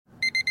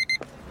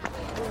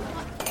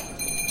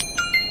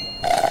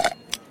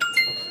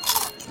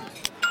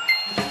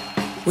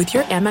With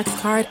your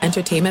Amex card,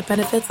 entertainment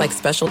benefits like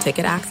special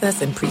ticket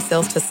access and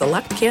pre-sales to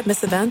select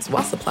can't-miss events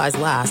while supplies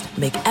last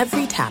make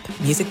every tap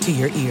music to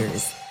your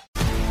ears.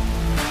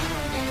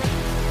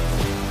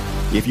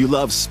 If you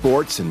love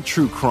sports and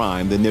true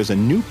crime, then there's a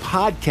new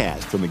podcast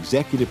from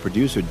executive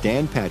producer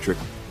Dan Patrick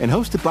and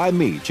hosted by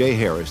me, Jay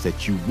Harris,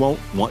 that you won't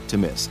want to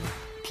miss.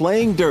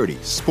 Playing Dirty: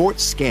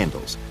 Sports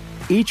Scandals.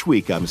 Each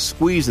week, I'm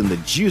squeezing the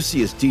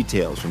juiciest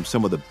details from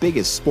some of the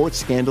biggest sports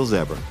scandals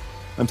ever.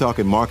 I'm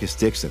talking Marcus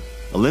Dixon,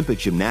 Olympic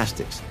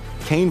gymnastics,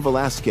 Cain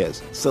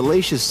Velasquez,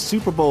 salacious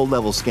Super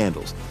Bowl-level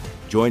scandals.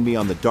 Join me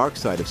on the dark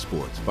side of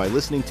sports by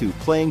listening to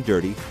Playing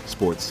Dirty: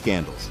 Sports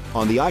Scandals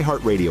on the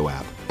iHeartRadio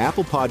app,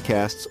 Apple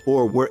Podcasts,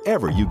 or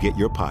wherever you get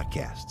your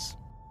podcasts.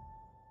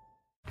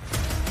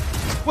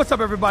 What's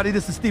up, everybody?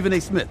 This is Stephen A.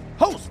 Smith,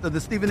 host of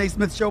the Stephen A.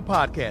 Smith Show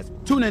podcast.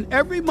 Tune in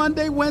every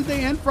Monday,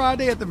 Wednesday, and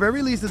Friday at the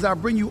very least as I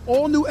bring you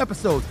all new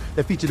episodes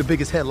that feature the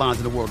biggest headlines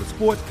in the world of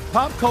sports,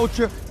 pop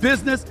culture,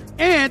 business,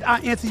 and I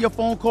answer your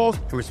phone calls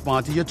and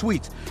respond to your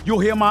tweets. You'll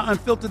hear my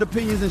unfiltered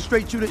opinions and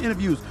straight-shooter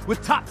interviews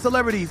with top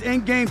celebrities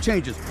and game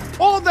changers.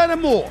 All that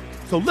and more.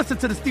 So listen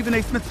to the Stephen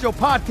A. Smith Show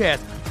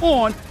podcast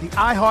on the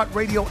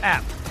iHeartRadio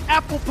app,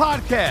 Apple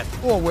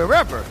Podcasts, or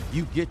wherever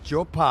you get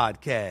your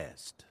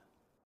podcast.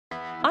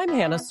 I'm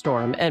Hannah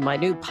Storm, and my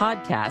new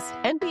podcast,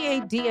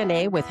 NBA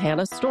DNA with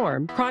Hannah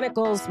Storm,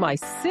 chronicles my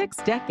 6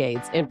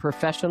 decades in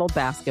professional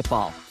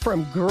basketball.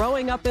 From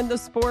growing up in the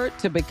sport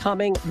to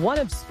becoming one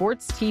of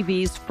sports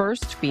TV's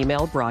first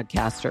female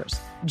broadcasters.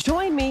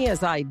 Join me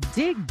as I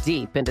dig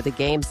deep into the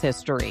game's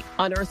history,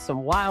 unearth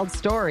some wild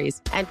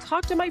stories, and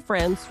talk to my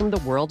friends from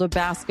the world of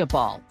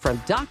basketball, from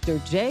Dr.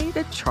 J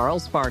to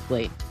Charles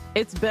Barkley.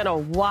 It's been a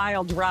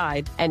wild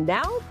ride, and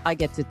now I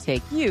get to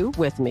take you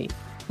with me.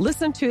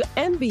 Listen to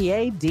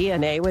NBA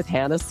DNA with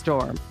Hannah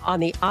Storm on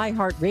the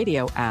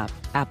iHeartRadio app,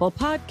 Apple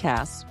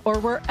Podcasts, or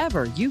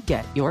wherever you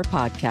get your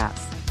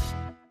podcasts.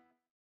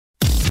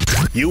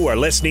 You are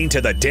listening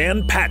to The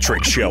Dan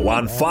Patrick Show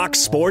on Fox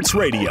Sports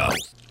Radio.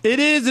 It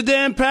is the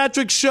Dan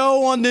Patrick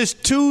Show on this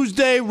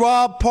Tuesday.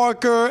 Rob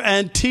Parker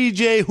and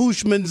TJ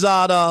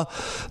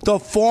Houshmandzadeh, the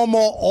former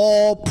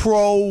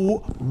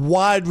All-Pro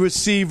wide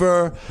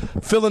receiver,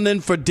 filling in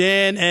for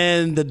Dan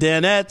and the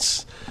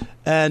Danettes.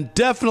 And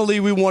definitely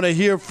we want to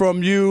hear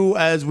from you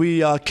as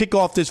we kick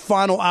off this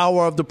final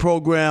hour of the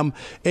program.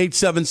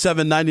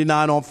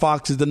 877-99 on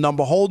Fox is the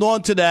number. Hold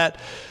on to that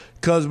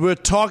because we're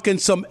talking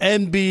some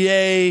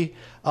NBA.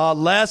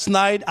 Last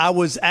night I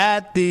was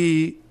at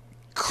the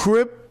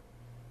Crypto.com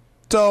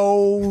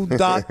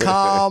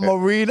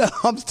arena.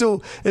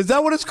 Is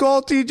that what it's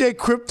called, TJ?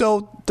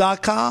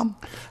 Crypto.com?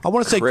 I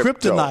want to say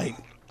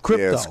Kryptonite.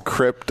 Crypto. Yes,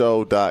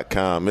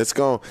 Crypto.com. It's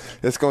going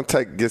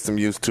to get some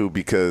used to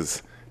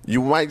because you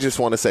might just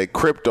want to say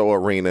crypto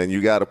arena, and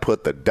you got to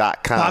put the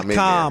 .com in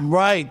there.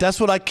 Right. That's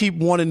what I keep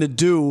wanting to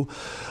do.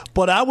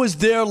 But I was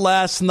there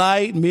last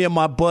night. Me and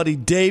my buddy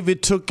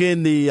David took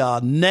in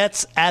the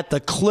Nets at the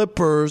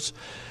Clippers,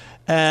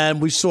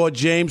 and we saw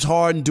James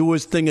Harden do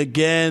his thing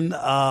again.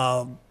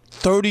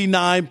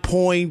 39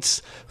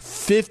 points,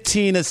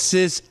 15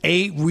 assists,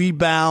 8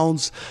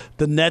 rebounds.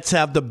 The Nets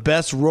have the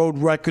best road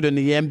record in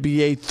the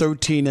NBA,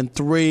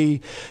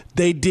 13-3.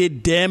 They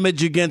did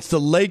damage against the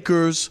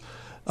Lakers.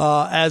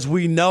 As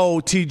we know,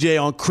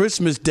 TJ, on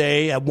Christmas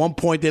Day, at one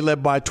point they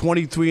led by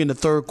 23 in the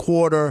third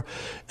quarter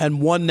and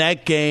won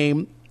that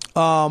game.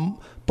 But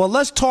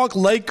let's talk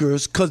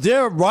Lakers because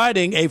they're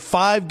riding a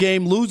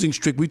 5-game losing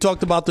streak. We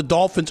talked about the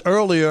Dolphins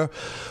earlier,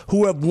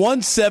 who have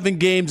won 7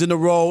 games in a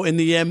row in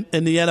the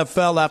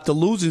NFL after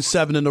losing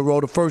 7 in a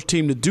row, the first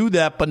team to do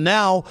that. But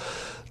now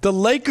the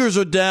Lakers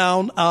are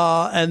down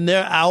and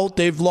they're out.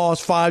 They've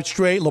lost 5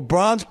 straight.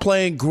 LeBron's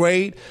playing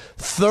great,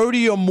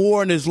 30 or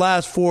more in his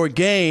last 4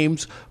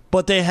 games,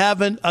 but they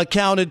haven't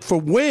accounted for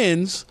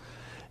wins.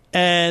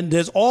 And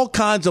there's all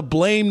kinds of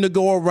blame to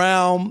go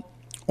around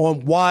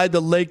on why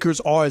the Lakers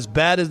are as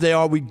bad as they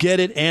are. We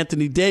get it.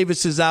 Anthony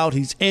Davis is out.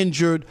 He's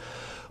injured.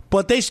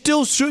 But they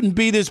still shouldn't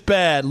be this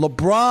bad.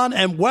 LeBron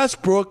and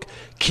Westbrook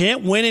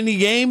can't win any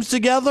games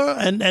together,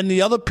 and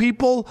the other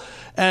people.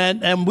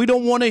 And we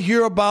don't want to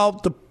hear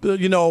about the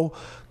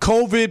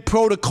COVID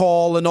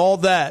protocol and all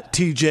that,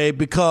 TJ,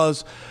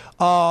 because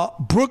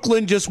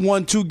Brooklyn just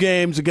won 2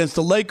 games against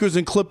the Lakers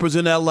and Clippers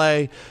in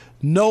L.A.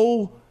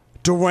 No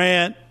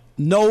Durant,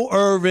 no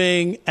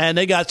Irving, and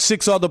they got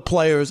 6 other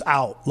players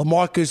out,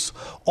 LaMarcus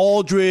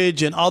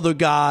Aldridge and other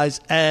guys,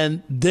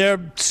 and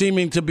they're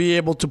seeming to be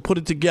able to put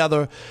it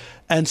together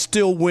and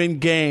still win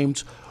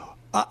games.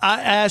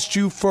 I asked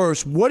you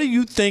first, what do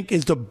you think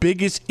is the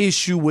biggest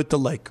issue with the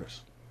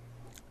Lakers?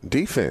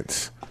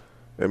 Defense.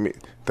 I mean,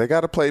 they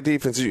got to play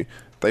defense.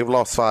 They've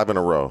lost 5 in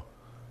a row.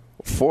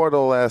 4 of the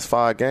last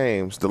 5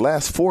 games, the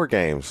last 4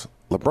 games,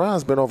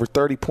 LeBron's been over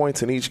 30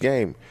 points in each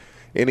game.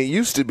 And it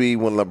used to be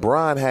when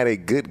LeBron had a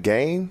good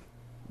game,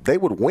 they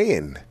would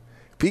win.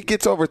 If he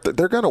gets over,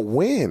 they're going to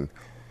win.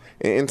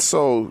 And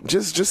so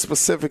just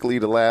specifically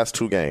the last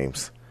 2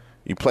 games,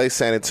 you play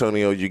San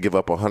Antonio, you give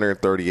up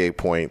 138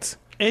 points.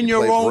 In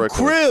your own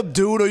crib,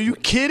 dude. Are you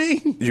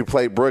kidding? You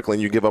play Brooklyn,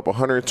 you give up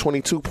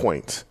 122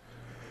 points.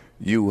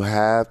 You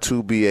have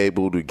to be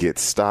able to get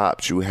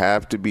stops. You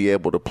have to be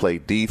able to play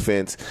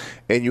defense,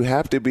 and you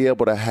have to be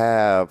able to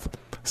have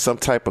some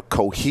type of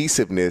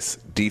cohesiveness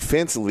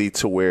defensively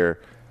to where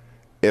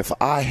if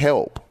I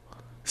help,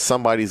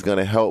 somebody's going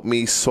to help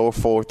me, so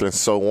forth and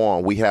so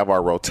on. We have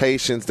our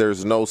rotations.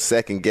 There's no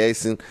second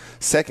guessing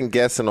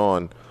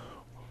on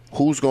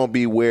who's going to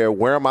be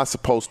where am I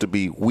supposed to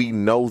be. We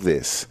know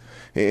this.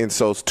 And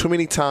so too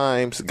many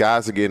times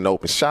guys are getting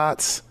open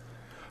shots.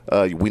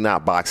 We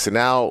not boxing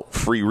out,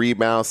 free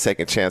rebounds,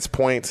 second chance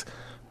points.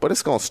 But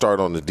it's going to start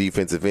on the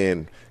defensive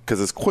end because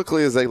as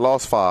quickly as they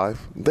lost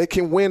 5, they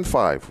can win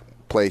 5.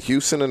 Play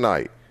Houston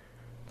tonight,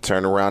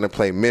 turn around and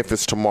play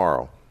Memphis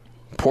tomorrow,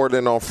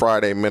 Portland on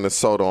Friday,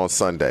 Minnesota on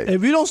Sunday.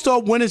 If you don't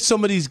start winning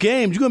some of these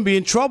games, you're going to be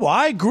in trouble.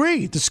 I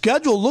agree. The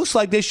schedule looks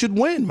like they should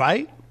win,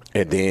 right?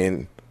 And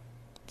then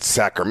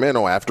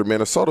Sacramento after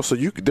Minnesota. So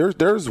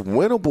there's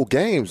winnable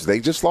games. They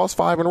just lost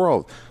 5 in a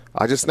row.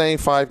 I just named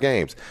 5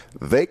 games.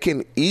 They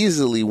can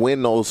easily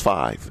win those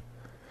 5,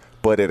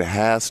 but it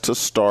has to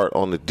start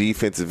on the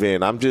defensive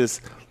end. I'm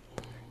just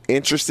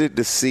interested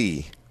to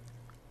see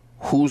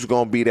who's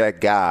going to be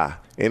that guy.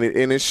 And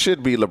it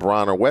should be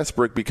LeBron or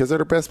Westbrook because they're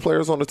the best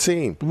players on the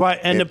team. Right,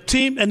 and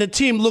the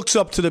team looks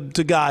up to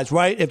the guys,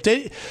 right? If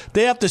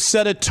they have to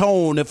set a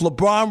tone. If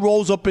LeBron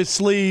rolls up his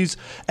sleeves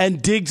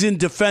and digs in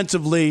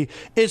defensively,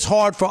 it's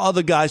hard for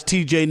other guys,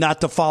 TJ,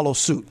 not to follow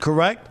suit,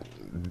 correct?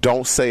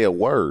 Don't say a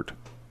word.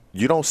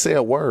 You don't say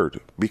a word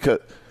because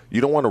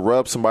you don't want to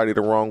rub somebody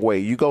the wrong way.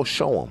 You go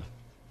show them.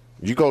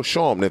 You go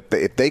show them.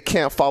 If they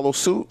can't follow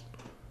suit,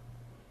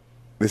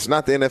 it's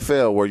not the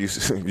NFL where you're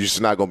just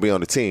not going to be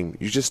on the team.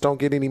 You just don't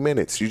get any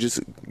minutes. You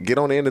just get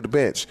on the end of the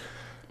bench.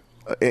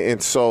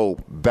 And so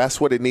that's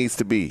what it needs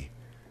to be.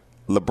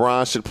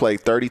 LeBron should play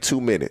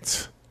 32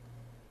 minutes.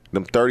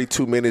 Them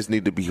 32 minutes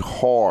need to be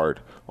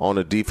hard on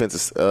the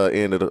defensive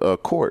end of the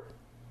court.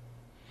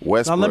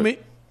 Westbrook. Now let me.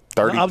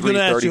 33, I was going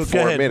to ask you,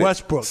 go ahead, minutes.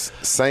 Westbrook.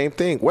 Same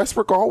thing.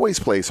 Westbrook always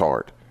plays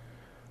hard,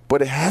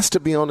 but it has to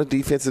be on the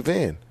defensive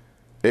end.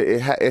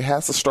 It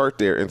has to start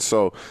there. And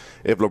so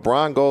if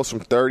LeBron goes from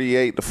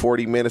 38 to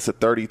 40 minutes to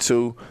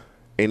 32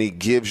 and he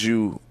gives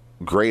you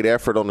great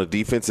effort on the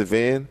defensive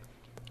end,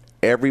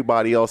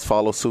 everybody else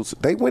follows suit.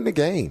 They win the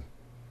game.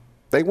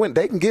 They win.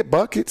 They can get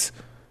buckets.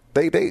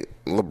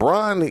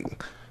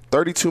 LeBron,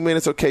 32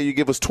 minutes, okay, you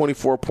give us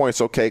 24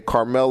 points. Okay,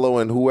 Carmelo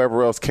and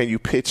whoever else, can you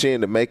pitch in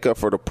to make up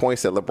for the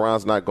points that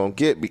LeBron's not going to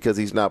get because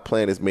he's not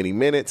playing as many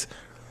minutes?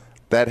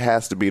 That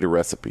has to be the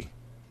recipe.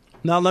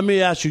 Now, let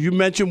me ask you. You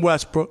mentioned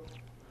Westbrook.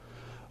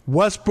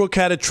 Westbrook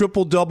had a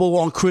triple-double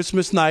on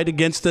Christmas night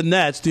against the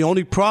Nets. The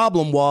only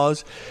problem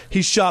was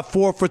he shot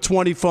 4 for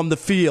 20 from the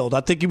field.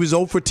 I think he was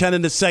 0 for 10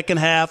 in the second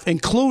half,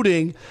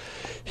 including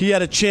he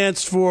had a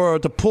chance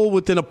to pull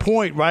within a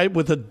point, right,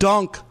 with a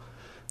dunk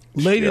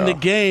late in the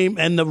game,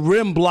 and the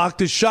rim blocked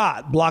the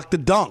shot, blocked the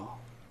dunk.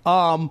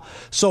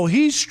 So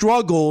he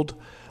struggled.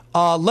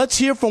 Let's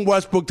hear from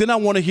Westbrook. Then I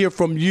want to hear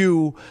from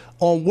you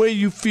on where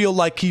you feel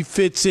like he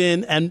fits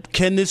in and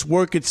can this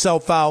work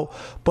itself out.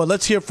 But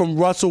let's hear from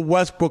Russell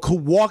Westbrook, who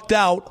walked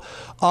out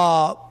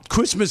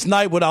Christmas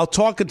night without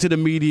talking to the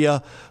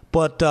media,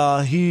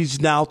 but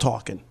he's now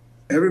talking.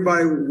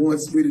 Everybody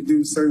wants me to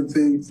do certain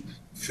things.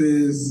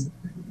 Fizz,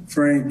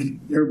 Frank,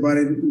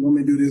 everybody want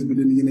me to do this, but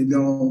then again, they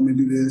don't want me to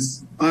do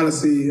this.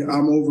 Honestly,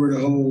 I'm over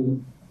the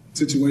whole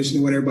situation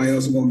and what everybody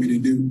else want me to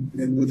do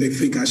and what they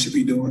think I should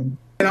be doing.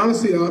 And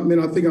honestly,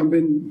 I think I've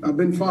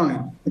been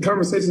fine. The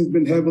conversation's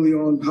been heavily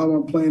on how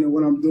I'm playing and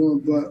what I'm doing,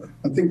 but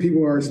I think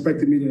people are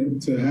expecting me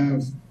to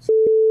have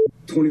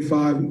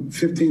 25,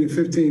 15 to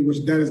 15, which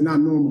that is not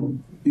normal.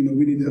 You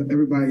know,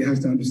 everybody has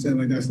to understand,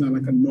 like, that's not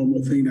like a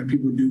normal thing that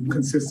people do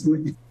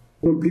consistently.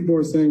 When people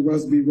are saying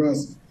Russ be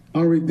Russ, I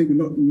don't really think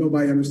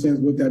nobody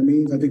understands what that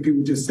means. I think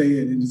people just say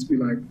it and just be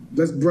like,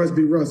 let's Russ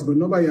be Russ, but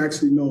nobody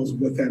actually knows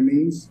what that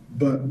means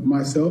but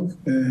myself.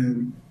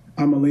 And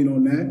I'm going to lean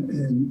on that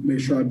and make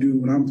sure I do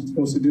what I'm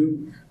supposed to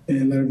do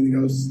and let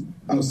everything else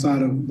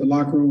outside of the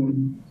locker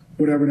room,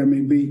 whatever that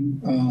may be,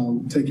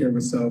 take care of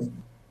itself.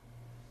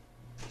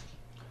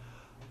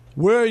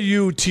 Where are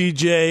you,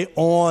 TJ,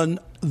 on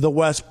the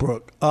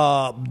Westbrook?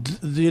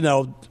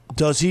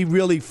 Does he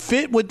really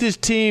fit with this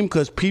team?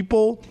 Because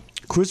people,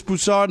 Chris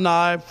Broussard and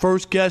I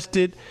first guessed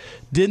it,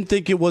 didn't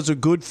think it was a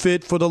good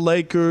fit for the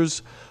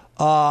Lakers,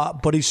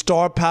 but he's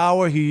star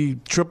power. He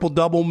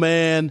triple-double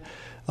man,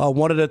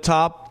 one of the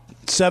top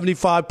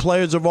 75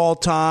 players of all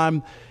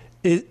time.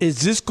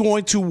 Is this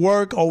going to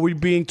work? Or are we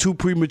being too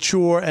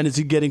premature, and is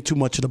he getting too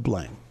much of the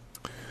blame?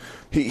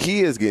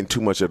 He is getting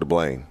too much of the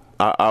blame.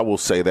 I will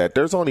say that.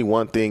 There's only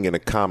one thing in the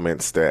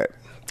comments that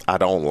I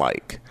don't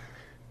like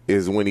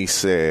is when he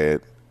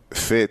said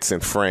Fitz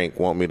and Frank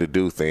want me to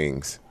do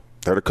things.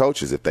 They're the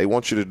coaches. If they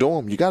want you to do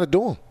them, you got to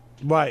do them.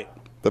 Right.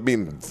 I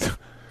mean,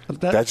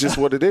 that's just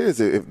what it is.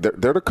 If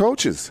they're the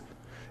coaches.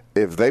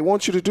 If they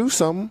want you to do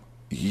something,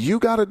 you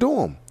got to do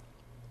them.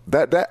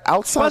 That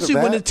outside especially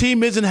of that, when the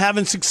team isn't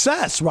having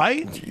success,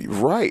 right?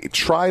 Right.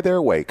 Try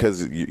their way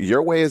because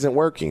your way isn't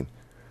working.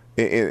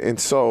 And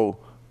so,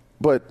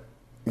 but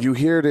you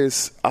hear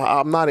this.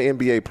 I'm not an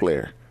NBA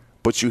player,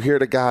 but you hear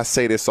the guys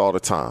say this all the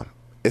time.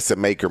 It's a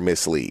make or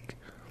miss league.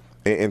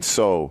 And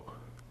so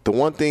the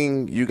one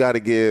thing you got to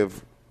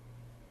give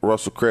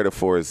Russell credit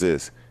for is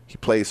this. He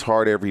plays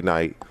hard every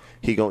night.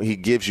 He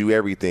gives you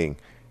everything,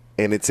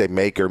 and it's a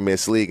make or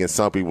miss league. And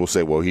some people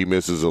say, well, he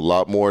misses a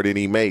lot more than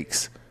he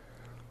makes.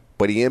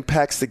 But he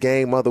impacts the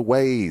game other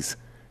ways,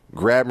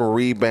 grabbing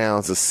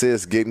rebounds,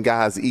 assists, getting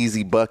guys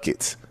easy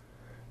buckets.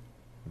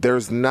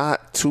 There's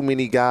not too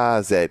many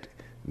guys that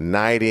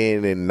night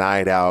in and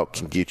night out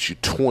can get you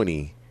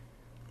 20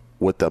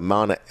 with the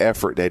amount of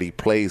effort that he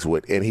plays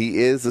with. And he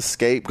is a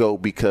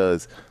scapegoat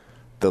because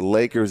the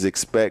Lakers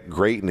expect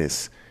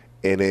greatness,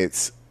 and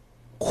it's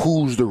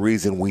who's the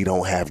reason we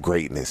don't have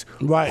greatness?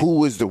 Right.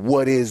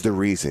 What is the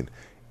reason?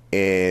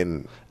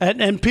 And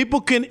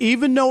people can,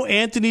 even though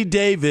Anthony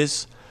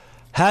Davis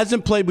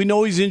hasn't played, we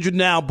know he's injured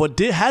now, but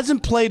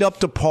hasn't played up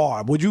to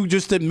par. Would you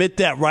just admit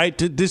that, right,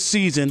 this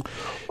season?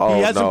 He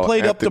hasn't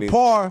played up to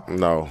par.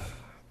 No,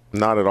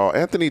 not at all.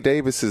 Anthony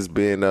Davis has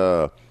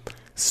been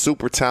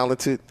super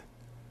talented,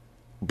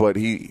 but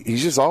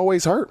he's just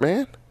always hurt,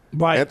 man.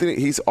 Right. Anthony,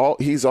 he's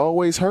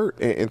always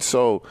hurt. And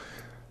so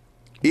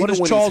what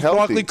does Charles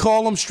Barkley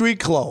call him? Street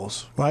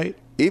clothes, right?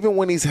 Even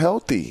when he's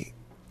healthy,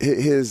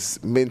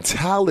 his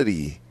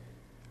mentality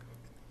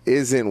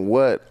isn't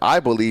what I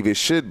believe it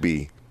should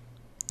be.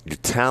 You're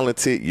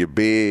talented, you're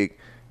big,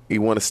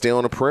 you want to stay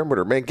on the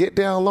perimeter. Man, get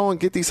down low and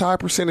get these high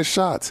percentage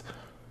shots.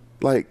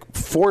 Like,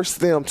 force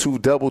them to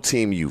double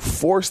team you.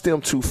 Force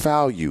them to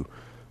foul you.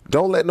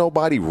 Don't let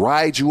nobody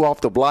ride you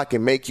off the block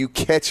and make you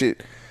catch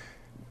it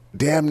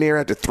damn near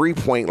at the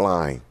three-point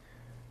line.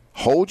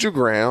 Hold your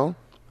ground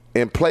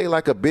and play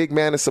like a big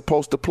man is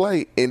supposed to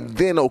play. And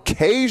then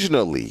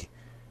occasionally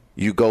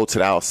you go to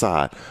the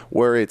outside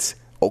where it's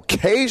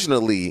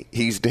occasionally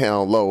he's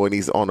down low and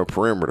he's on the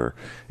perimeter.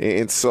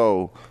 And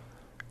so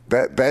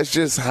that's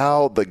just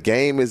how the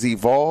game has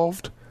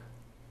evolved.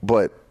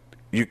 But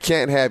you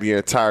can't have your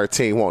entire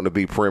team wanting to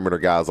be perimeter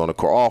guys on the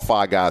court. All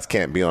 5 guys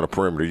can't be on the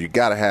perimeter. You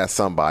got to have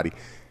somebody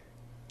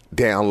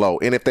down low.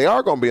 And if they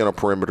are going to be on a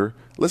perimeter,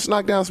 let's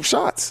knock down some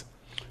shots.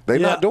 They're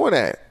not doing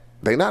that.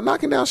 They're not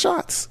knocking down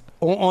shots.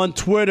 On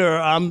Twitter,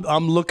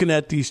 I'm looking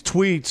at these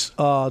tweets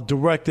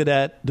directed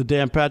at the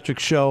Dan Patrick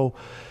Show,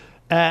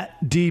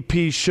 at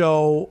DP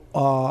Show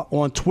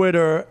on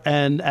Twitter,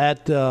 and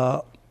at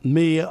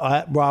me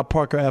at Rob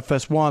Parker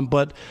FS1.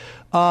 But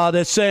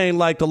they're saying,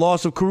 like, the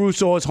loss of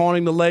Caruso is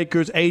haunting the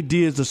Lakers. AD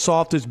is the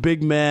softest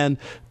big man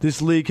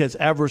this league has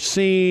ever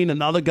seen.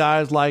 And other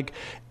guys like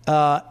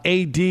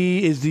AD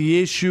is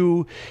the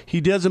issue. He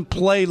doesn't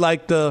play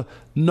like the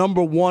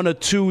number 1 or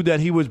 2 that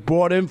he was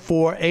brought in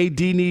for. AD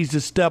needs to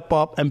step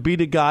up and be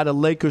the guy the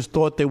Lakers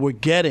thought they were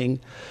getting.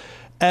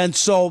 And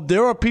so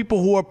there are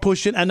people who are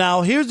pushing. And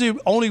now here's the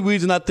only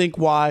reason I think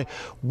why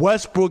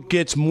Westbrook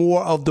gets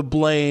more of the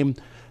blame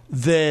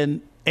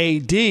than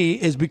AD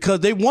is because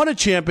they won a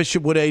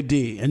championship with AD.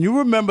 And you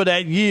remember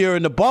that year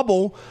in the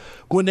bubble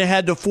when they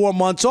had the 4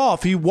 months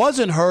off. He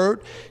wasn't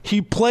hurt. He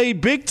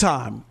played big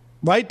time.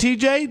 Right,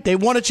 TJ? They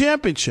won a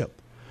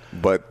championship.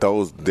 But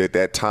did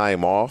that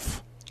time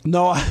off?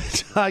 No,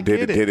 I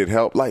get it. Did it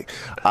help? Like,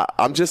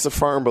 I'm just a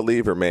firm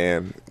believer,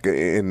 man.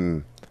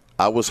 And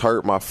I was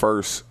hurt my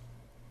first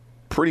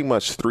pretty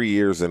much 3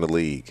 years in the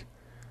league.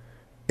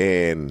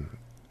 And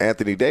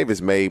Anthony Davis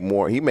made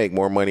more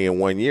money in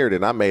 1 year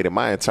than I made in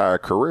my entire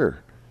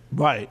career.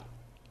 Right.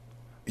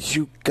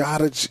 You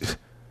gotta,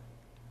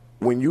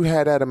 when you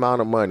had that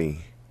amount of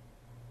money,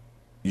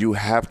 you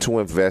have to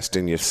invest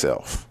in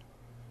yourself.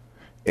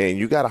 And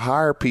you got to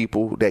hire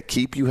people that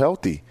keep you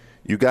healthy.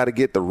 You got to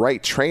get the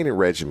right training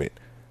regimen.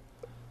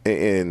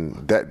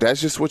 And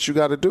that's just what you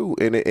got to do.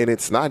 And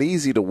it's not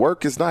easy. The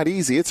work is not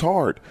easy. It's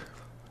hard.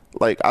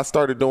 Like, I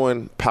started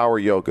doing power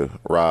yoga,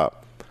 Rob.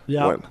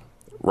 Yeah.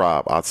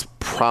 Rob, I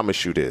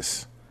promise you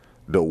this.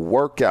 The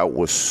workout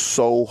was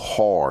so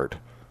hard.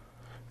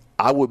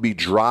 I would be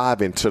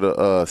driving to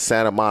the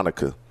Santa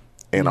Monica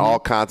and all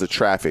kinds of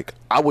traffic.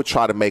 I would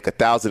try to make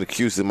 1,000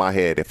 excuses in my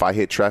head. If I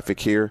hit traffic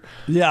here,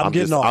 I'm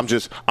getting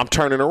off. I'm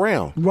turning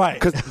around. Right.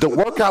 Because the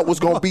workout was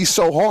going to be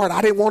so hard,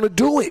 I didn't want to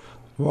do it.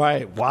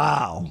 Right.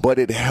 Wow. But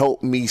it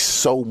helped me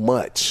so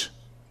much.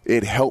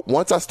 It helped.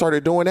 Once I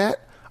started doing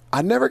that,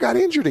 I never got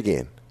injured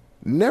again.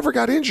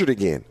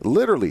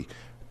 Literally.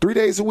 3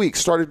 days a week,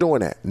 started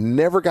doing that.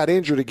 Never got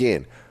injured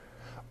again.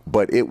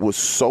 But it was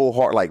so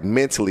hard, like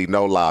mentally,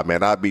 no lie,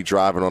 man. I'd be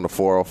driving on the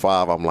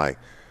 405. I'm like,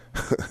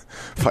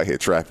 if I hit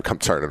traffic, I'm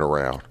turning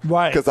around.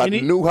 Right. Because I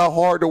knew how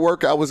hard the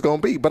workout was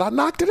going to be, but I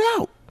knocked it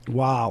out.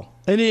 Wow.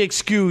 Any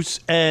excuse,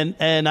 and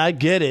I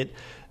get it.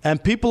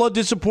 And people are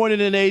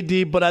disappointed in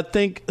AD, but I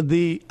think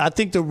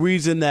the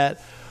reason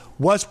that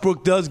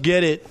Westbrook does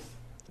get it,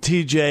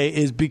 TJ,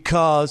 is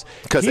because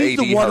he's AD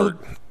the one hurt.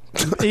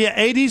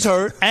 AD's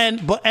hurt,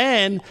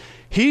 and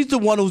he's the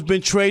one who's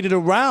been traded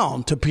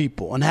around to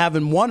people and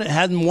hasn't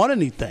won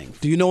anything.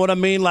 Do you know what I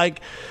mean?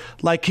 Like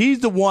he's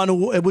the one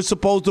who it was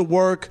supposed to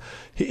work.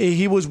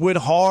 He was with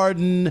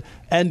Harden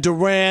and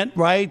Durant,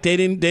 right? They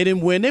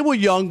didn't win. They were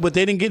young, but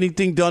they didn't get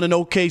anything done in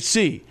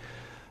OKC.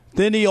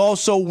 Then he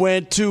also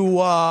went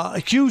to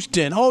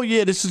Houston. Oh,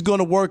 yeah, this is going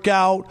to work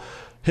out.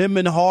 Him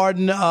and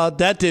Harden,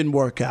 that didn't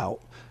work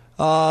out.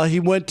 He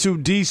went to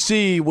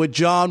D.C. with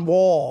John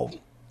Wall.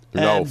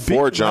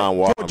 For John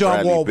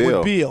Wall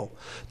with Beal.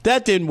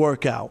 That didn't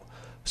work out.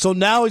 So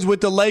now he's with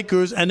the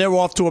Lakers, and they're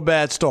off to a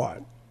bad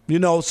start. You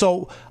know,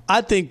 so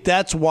I think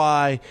that's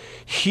why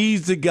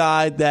he's the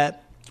guy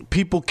that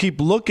people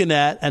keep looking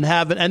at and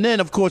having. And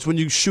then, of course, when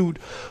you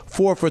shoot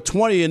 4 for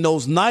 20 in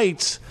those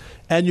nights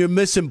and you're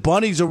missing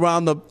bunnies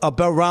around the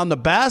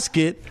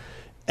basket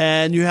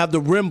and you have the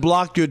rim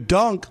block your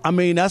dunk, I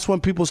mean, that's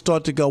when people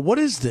start to go, what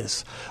is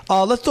this?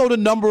 Let's throw the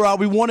number out.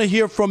 We want to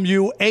hear from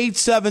you,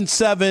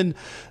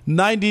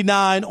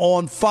 877-99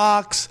 on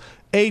Fox,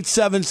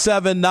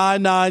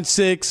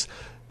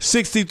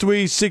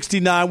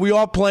 877-996-6369. We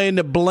are playing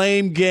the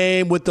blame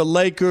game with the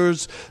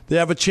Lakers. They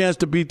have a chance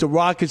to beat the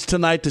Rockets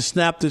tonight to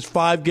snap this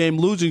 5-game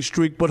losing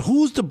streak. But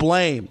who's to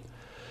blame?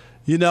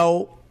 You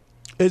know,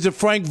 is it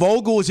Frank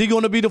Vogel? Is he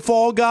going to be the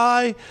fall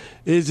guy?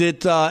 Is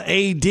it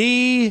AD?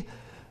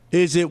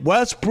 Is it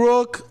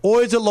Westbrook?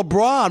 Or is it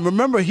LeBron?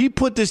 Remember, he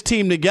put this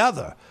team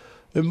together.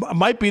 It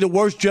might be the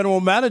worst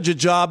general manager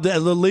job that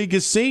the league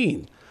has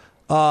seen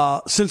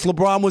since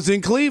LeBron was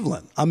in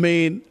Cleveland. I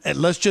mean,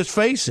 let's just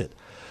face it.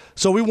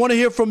 So we want to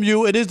hear from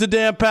you. It is the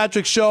Dan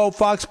Patrick Show,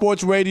 Fox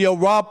Sports Radio.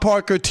 Rob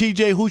Parker,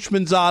 TJ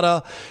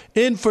Houshmandzadeh,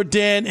 in for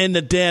Dan and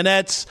the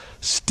Danettes.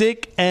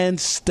 Stick and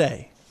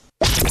stay.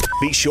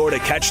 Be sure to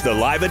catch the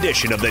live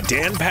edition of the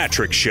Dan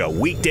Patrick Show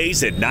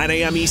weekdays at 9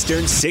 a.m.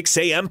 Eastern, 6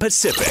 a.m.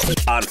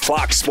 Pacific on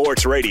Fox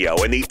Sports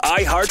Radio and the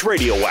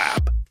iHeartRadio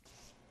app.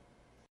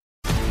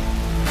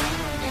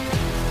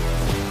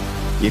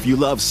 If you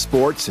love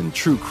sports and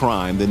true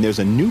crime, then there's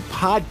a new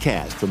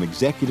podcast from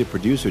executive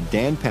producer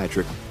Dan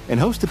Patrick and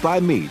hosted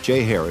by me,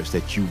 Jay Harris,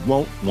 that you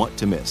won't want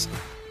to miss.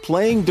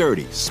 Playing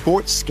Dirty: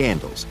 Sports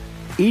Scandals.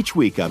 Each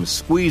week, I'm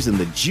squeezing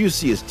the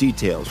juiciest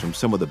details from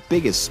some of the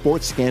biggest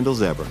sports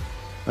scandals ever.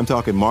 I'm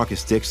talking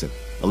Marcus Dixon,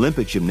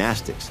 Olympic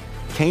gymnastics,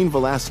 Cain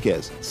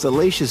Velasquez,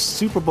 salacious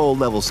Super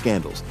Bowl-level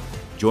scandals.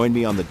 Join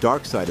me on the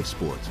dark side of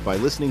sports by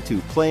listening to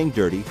Playing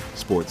Dirty: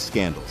 Sports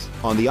Scandals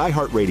on the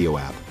iHeartRadio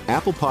app,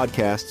 Apple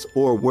Podcasts,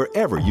 or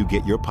wherever you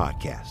get your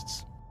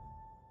podcasts.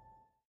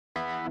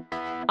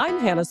 I'm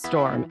Hannah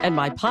Storm, and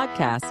my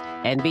podcast,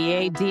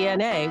 NBA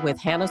DNA with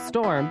Hannah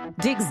Storm,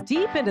 digs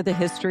deep into the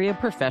history of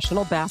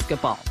professional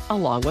basketball,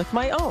 along with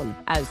my own,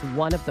 as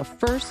one of the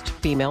first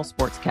female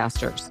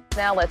sportscasters.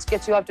 Now let's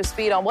get you up to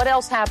speed on what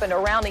else happened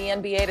around the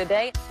NBA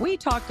today. We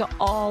talked to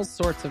all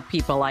sorts of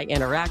people I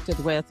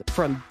interacted with,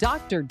 from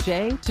Dr.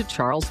 J to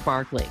Charles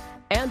Barkley,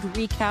 and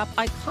recap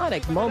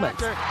iconic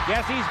moments.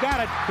 Yes, he's got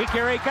it.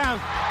 Here he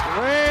comes.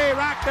 Way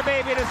rock the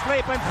baby to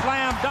sleep and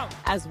slam dunk.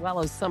 As well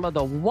as some of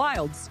the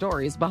wild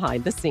stories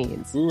behind the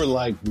scenes. We were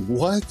like,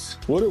 what?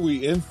 What are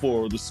we in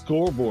for? The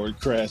scoreboard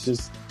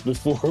crashes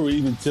before we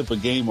even tip a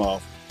game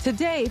off.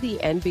 Today, the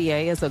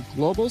NBA is a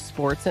global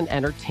sports and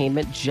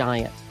entertainment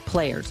giant.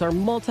 Players are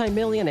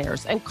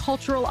multimillionaires and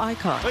cultural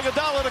icons.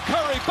 Iguodala to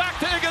Curry, back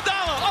to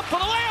Iguodala, up for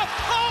the layup.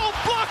 Oh,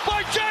 blocked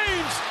by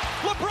James.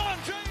 LeBron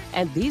James.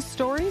 And these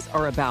stories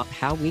are about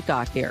how we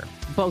got here,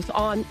 both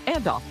on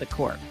and off the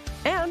court.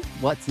 And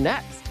what's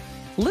next?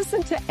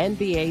 Listen to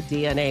NBA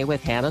DNA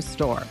with Hannah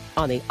Storm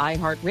on the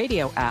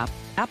iHeartRadio app,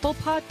 Apple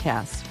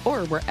Podcasts,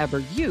 or wherever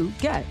you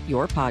get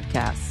your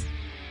podcasts.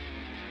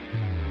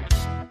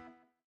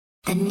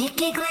 The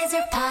Nikki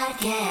Glazer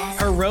Podcast.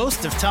 Her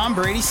roast of Tom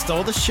Brady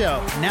stole the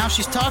show. Now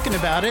she's talking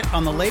about it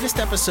on the latest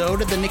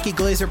episode of the Nikki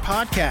Glazer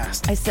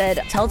Podcast. I said,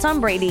 tell Tom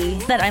Brady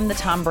that I'm the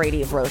Tom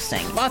Brady of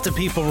roasting. Lots of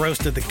people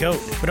roasted the GOAT,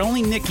 but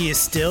only Nikki is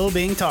still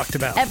being talked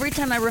about. Every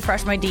time I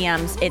refresh my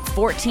DMs, it's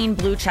 14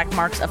 blue check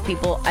marks of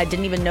people I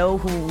didn't even know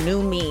who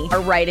knew me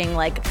are writing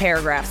like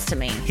paragraphs to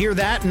me. Hear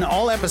that in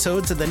all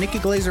episodes of the Nikki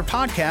Glazer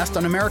Podcast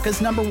on America's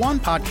 #1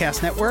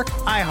 podcast network,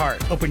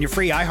 iHeart. Open your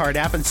free iHeart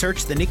app and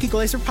search the Nikki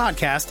Glazer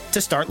Podcast to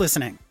start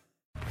listening.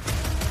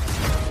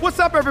 What's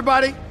up,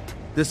 everybody?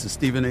 This is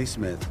Stephen A.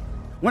 Smith.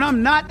 When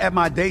I'm not at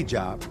my day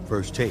job,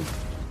 First Take,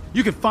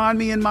 you can find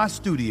me in my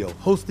studio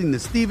hosting the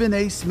Stephen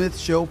A. Smith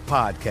Show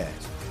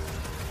podcast.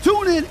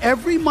 Tune in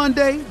every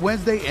Monday,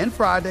 Wednesday, and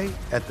Friday,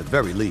 at the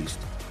very least,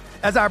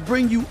 as I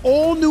bring you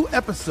all new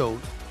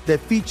episodes that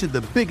feature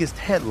the biggest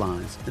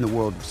headlines in the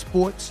world of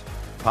sports,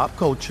 pop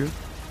culture,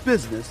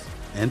 business,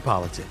 and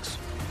politics.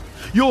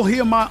 You'll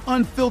hear my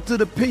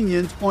unfiltered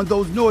opinions on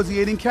those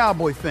nauseating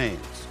Cowboy fans,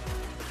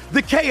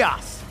 the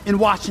chaos in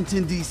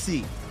Washington,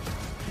 D.C.,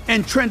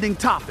 and trending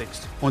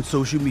topics on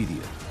social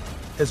media,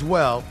 as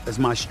well as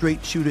my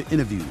straight shooter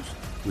interviews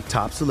with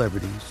top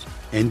celebrities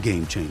and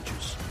game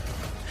changers.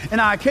 And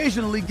I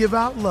occasionally give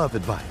out love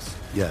advice.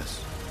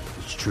 Yes,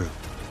 it's true.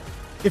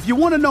 If you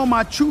want to know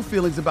my true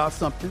feelings about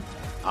something,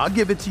 I'll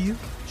give it to you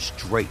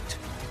straight.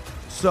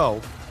 So,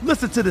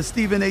 listen to the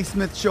Stephen A.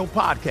 Smith Show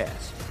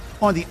podcast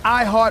on the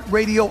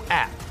iHeartRadio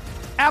app,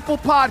 Apple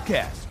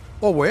Podcasts,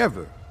 or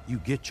wherever you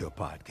get your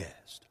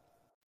podcast.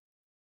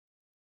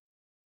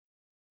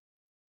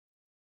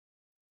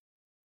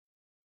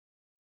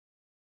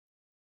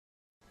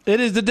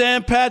 It is the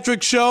Dan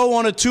Patrick Show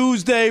on a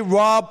Tuesday.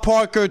 Rob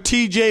Parker,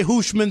 TJ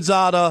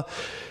Houshmandzadeh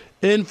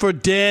in for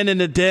Dan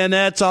and the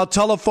Danettes. Our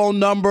telephone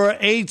number,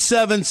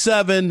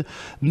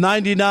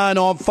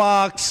 877-99 on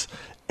Fox,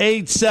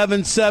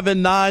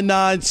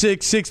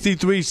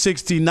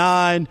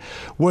 877-996-6369.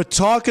 We're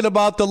talking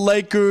about the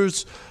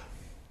Lakers'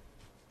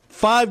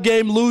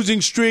 5-game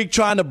losing streak,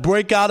 trying to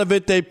break out of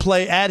it. They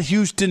play at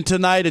Houston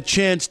tonight, a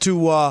chance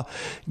to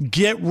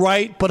get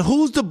right. But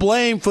who's to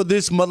blame for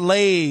this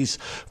malaise,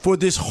 for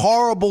this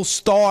horrible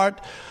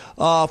start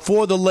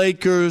for the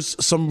Lakers?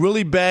 Some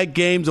really bad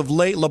games of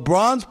late.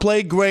 LeBron's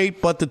played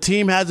great, but the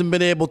team hasn't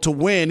been able to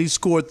win. He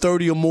scored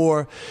 30 or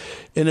more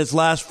in his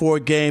last 4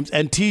 games.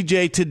 And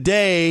TJ,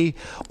 today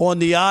on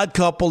The Odd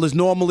Couple is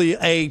normally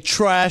a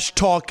trash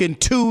talking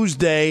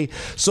Tuesday,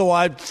 so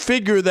I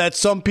figure that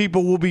some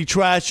people will be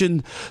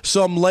trashing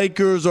some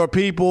Lakers or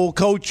people,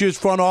 coaches,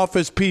 front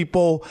office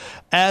people,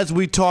 as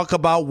we talk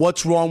about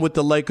what's wrong with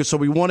the Lakers. So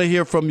we want to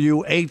hear from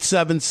you,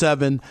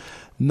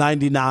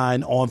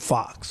 877-99 on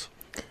Fox.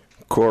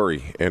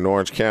 Corey in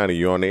Orange County,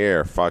 you on the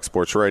air, Fox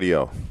Sports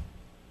Radio.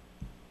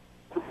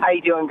 How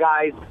you doing,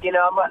 guys? You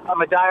know,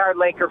 I'm a diehard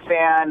Laker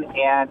fan,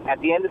 and at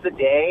the end of the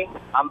day,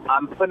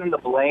 I'm putting the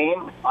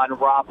blame on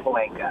Rob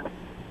Pelinka.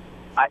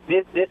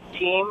 This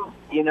team,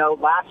 you know,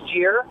 last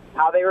year,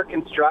 how they were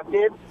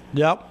constructed,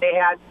 yep, they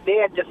had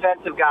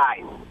defensive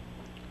guys,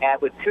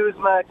 and with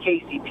Kuzma,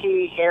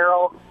 KCP,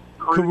 Harrell,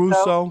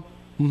 Caruso.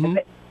 Mm-hmm.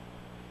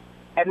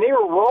 And they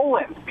were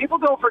rolling. People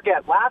don't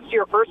forget, last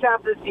year, first half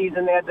of the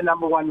season, they had the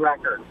number 1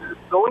 record.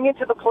 Going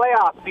into the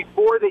playoffs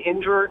before the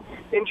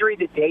injury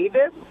to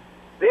Davis,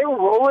 they were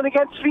rolling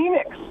against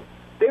Phoenix.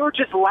 They were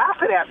just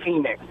laughing at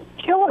Phoenix,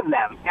 killing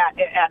them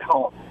at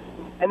home.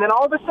 And then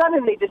all of a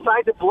sudden, they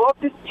decided to blow up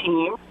this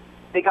team.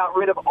 They got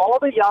rid of all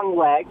the young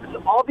legs,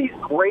 all these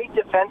great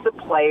defensive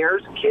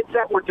players, kids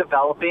that were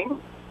developing,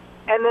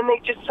 and then they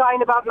just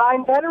signed about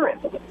 9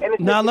 veterans. And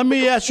now, let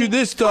me ask you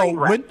this, though.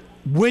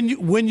 When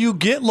you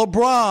get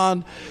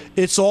LeBron,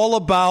 it's all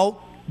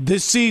about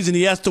this season.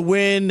 He has to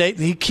win.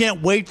 He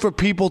can't wait for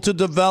people to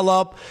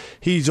develop.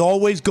 He's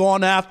always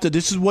gone after.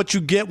 This is what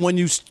you get when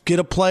you get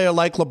a player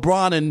like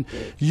LeBron in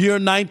year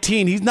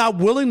 19. He's not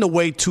willing to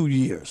wait 2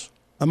 years.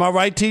 Am I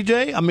right,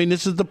 TJ? I mean,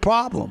 this is the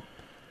problem.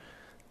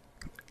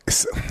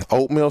 It's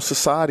oatmeal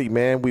society,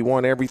 man. We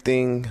want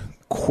everything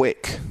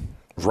quick.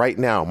 Right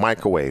now,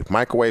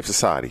 microwave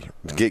society.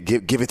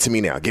 Give it to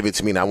me now. Give it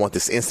to me now. I want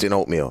this instant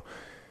oatmeal.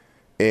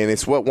 And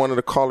it's what one of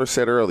the callers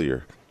said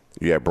earlier.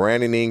 You had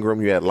Brandon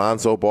Ingram, you had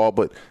Lonzo Ball,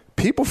 but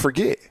people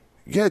forget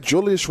you had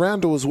Julius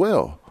Randle as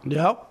well.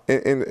 Yep.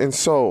 And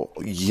so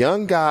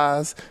young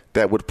guys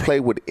that would play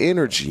with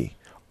energy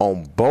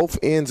on both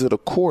ends of the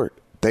court,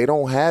 they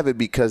don't have it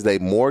because they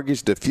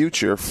mortgage the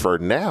future for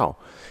now.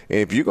 And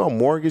if you're going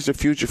to mortgage the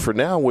future for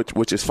now,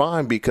 which is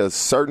fine because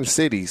certain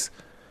cities,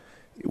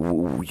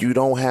 you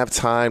don't have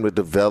time to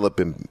develop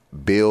and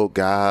build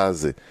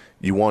guys.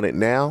 You want it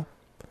now.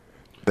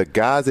 The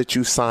guys that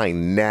you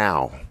sign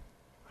now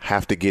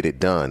have to get it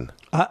done.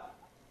 I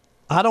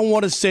don't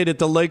want to say that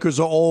the Lakers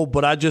are old,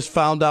 but I just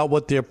found out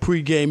what their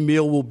pregame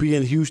meal will be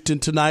in Houston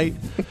tonight.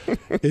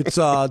 It's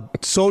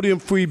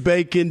sodium-free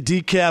bacon,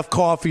 decaf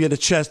coffee, and a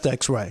chest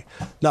X-ray.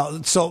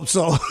 Now, so it's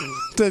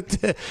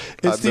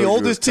the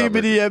oldest team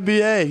in the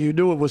NBA. You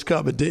knew it was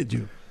coming, didn't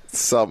you?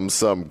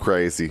 Something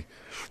crazy.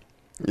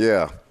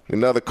 Yeah.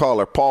 Another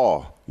caller,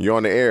 Paul. You're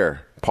on the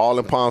air. Paul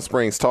in Palm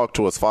Springs, talk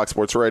to us. Fox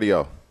Sports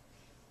Radio.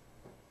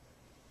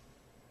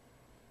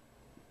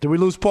 Did we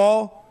lose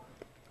Paul?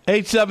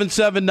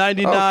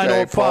 877-99 on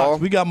Fox. Paul.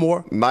 We got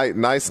more.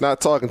 Nice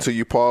not talking to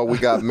you, Paul. We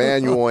got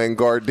Manuel and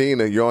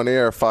Gardena. You're on the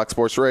air, Fox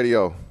Sports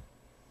Radio.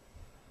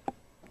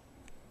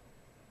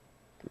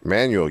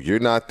 Manuel, you're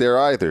not there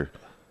either.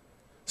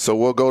 So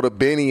we'll go to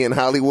Benny in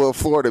Hollywood,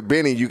 Florida.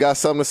 Benny, you got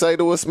something to say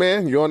to us,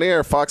 man? You're on the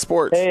air, Fox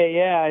Sports. Hey,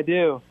 yeah, I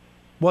do.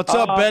 What's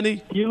up,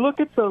 Benny? You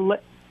look at the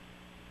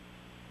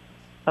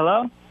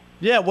Hello?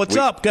 Yeah, what's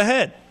up? Go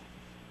ahead.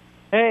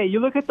 Hey, you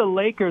look at the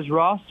Lakers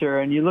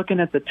roster, and you're looking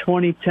at the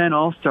 2010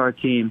 All-Star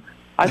team.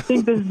 I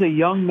think this is a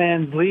young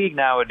man's league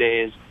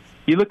nowadays.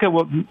 You look at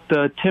what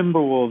the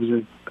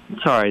Timberwolves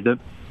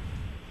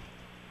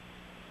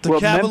the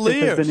Cavaliers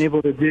Memphis has been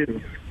able to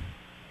do.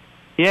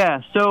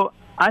 Yeah, so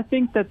I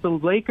think that the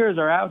Lakers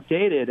are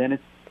outdated, and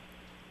it's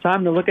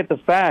time to look at the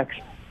facts.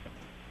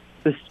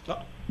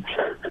 All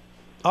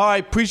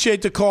right,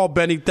 appreciate the call,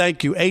 Benny.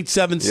 Thank you.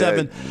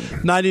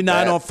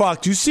 877-99 on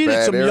Fox. You see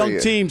that some young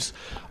teams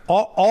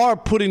are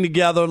putting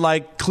together,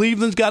 like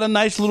Cleveland's got a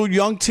nice little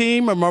young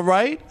team, am I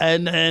right?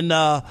 And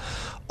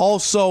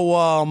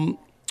also,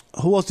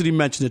 who else did he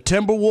mention? The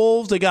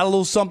Timberwolves, they got a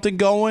little something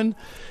going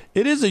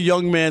it is a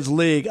young man's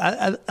league.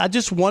 I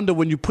just wonder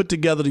when you put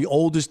together the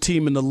oldest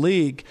team in the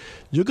league,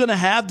 you're going to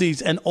have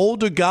these, and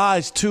older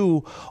guys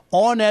too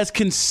aren't as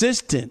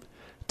consistent.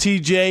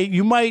 TJ,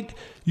 you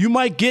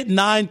might get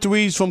 9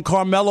 threes from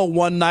Carmelo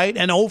one night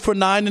and 0 for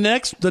 9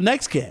 the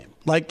next game.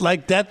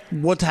 Like that,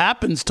 what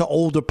happens to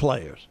older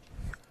players?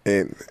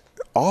 And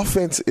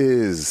offense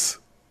it's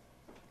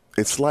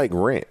like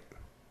rent.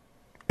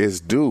 It's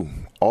due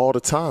all the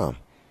time.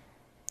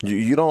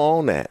 You don't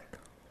own that.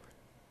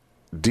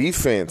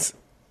 Defense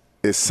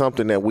is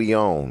something that we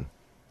own.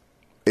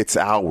 It's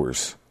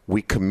ours.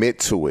 We commit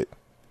to it.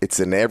 It's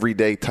an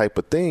everyday type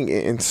of thing.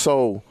 And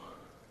so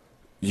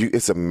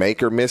it's a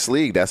make or miss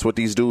league. That's what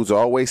these dudes are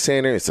always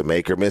saying there. It's a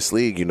make or miss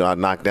league. You know, I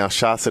knocked down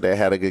shots that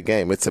had a good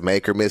game. It's a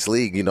make or miss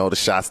league. You know, the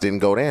shots didn't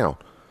go down.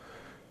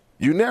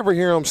 You never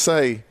hear them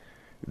say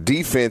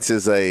defense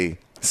is a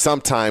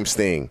sometimes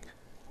thing.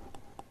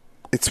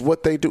 It's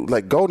what they do.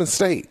 Like Golden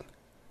State,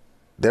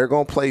 they're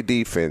going to play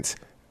defense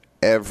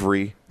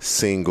every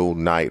single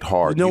night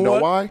hard. You know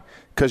why?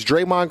 Because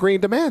Draymond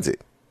Green demands it.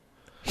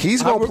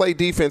 He's going to play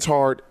defense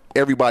hard.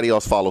 Everybody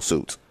else follows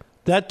suit.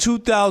 That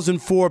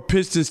 2004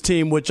 Pistons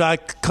team, which I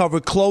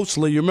covered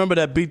closely, you remember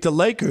that beat the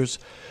Lakers?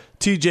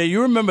 TJ,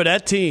 you remember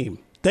that team.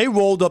 They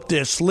rolled up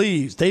their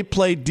sleeves. They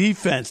played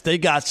defense. They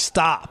got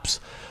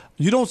stops.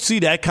 You don't see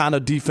that kind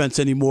of defense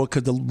anymore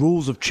because the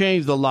rules have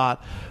changed a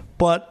lot.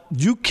 But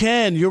you're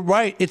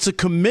right. It's a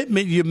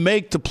commitment you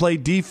make to play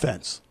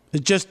defense.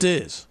 It just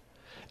is.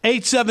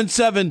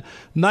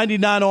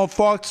 877-99 on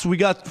Fox. We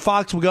got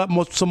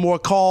some more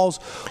calls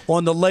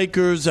on the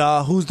Lakers.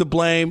 Who's to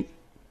blame?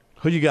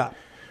 Who you got?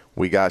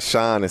 We got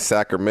Sean in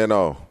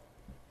Sacramento.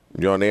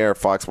 You're on the air,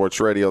 Fox Sports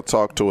Radio.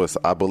 Talk to us.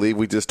 I believe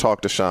we just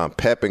talked to Sean.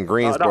 Pep in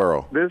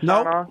Greensboro. This is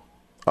Sean.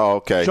 Oh,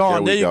 okay.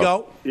 Sean, there you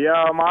go.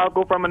 Yeah, my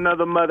uncle from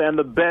another mother and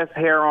the best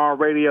hair on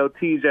radio,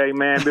 TJ,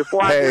 man.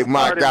 Before hey,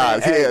 my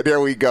God. Yeah, there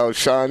we go,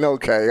 Sean.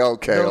 Okay.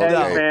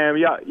 Hey, man,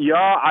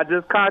 y'all, I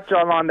just caught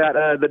y'all on that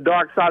the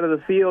dark side of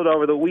the field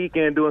over the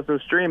weekend doing some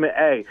streaming.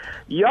 Hey,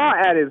 y'all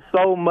added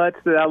so much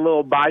to that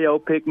little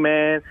biopic,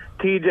 man.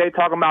 TJ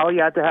talking about he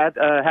had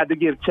to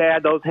give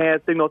Chad those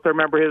hand signals to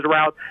remember his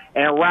routes.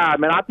 And Rob,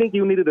 man, I think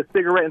you needed a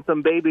cigarette and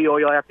some baby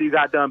oil after you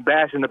got done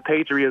bashing the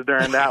Patriots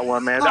during that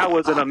one, man. That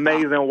was an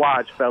amazing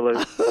watch,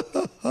 fellas.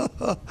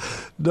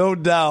 No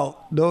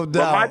doubt. But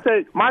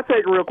my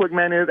take real quick,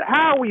 man, is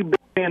how we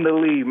in the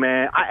league,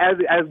 man.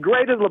 As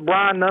great as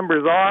LeBron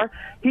numbers are,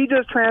 he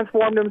just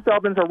transformed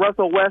himself into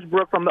Russell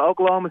Westbrook from the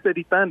Oklahoma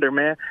City Thunder,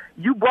 man.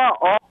 You brought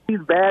all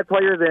these bad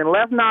players in.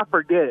 Let's not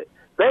forget,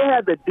 they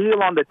had the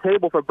deal on the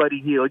table for Buddy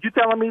Hield. You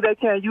telling me they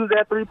can't use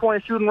that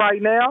three-point shooting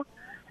right now?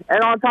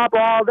 And on top of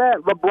all that,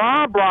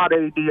 LeBron brought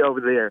AD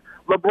over there.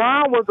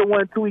 LeBron was the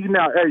one tweeting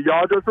out, hey,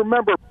 y'all just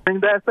remember, bring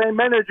that same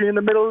energy in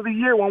the middle of the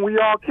year when we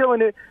all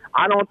killing it.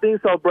 I don't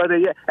think so, brother.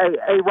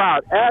 Hey,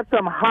 Rob, add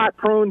some hot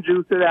prune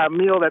juice to that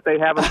meal that they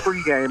have in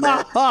pregame,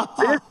 man.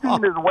 This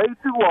team is way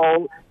too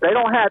old. They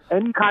don't have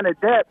any kind of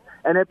depth.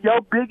 And if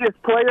your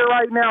biggest player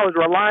right now is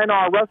relying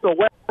on Russell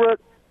Westbrook,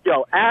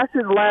 ask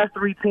his last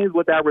 3 teams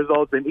what that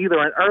results in, either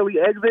an early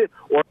exit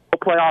or no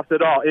playoffs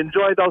at all.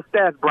 Enjoy those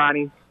stats,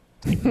 Bronny.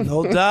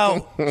 No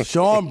doubt.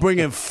 Sean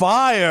bringing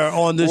fire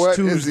on this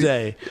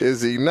Tuesday.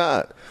 Is he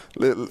not?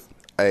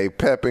 Hey,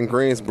 Pep in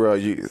Greensboro,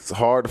 it's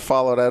hard to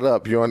follow that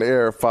up. You're on the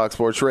air, Fox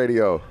Sports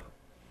Radio.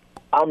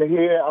 I'm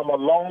here. I'm a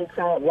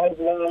long-time,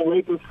 lifelong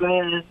Lakers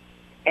fan,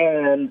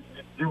 and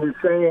you were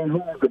saying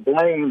who's to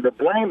blame. The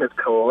blame is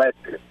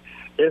collective.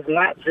 It's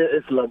not just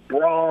it's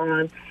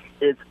LeBron.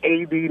 It's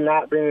AD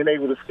not being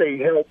able to stay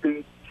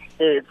healthy.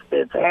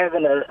 It's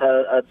having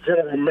a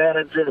general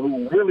manager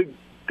who really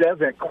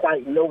doesn't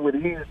quite know what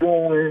he's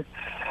doing.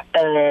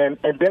 And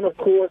then, of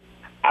course,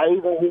 I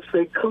even would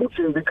say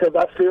coaching, because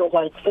I feel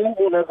like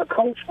Fogle as a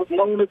coach was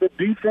known as a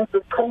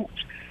defensive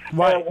coach.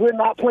 Right. And we're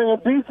not playing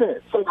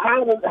defense. So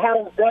how does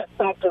that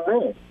factor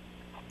in?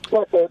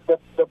 But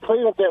the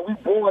players that we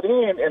brought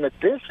in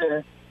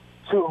addition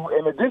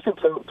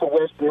to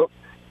Westbrook,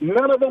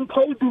 none of them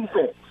play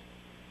defense.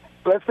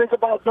 Let's think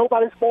about,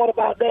 nobody's thought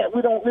about that.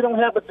 We don't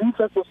have a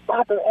defensive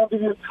stopper on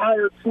the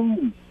entire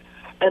team.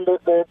 And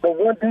the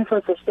one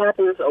defensive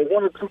stoppers, or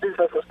 1 or 2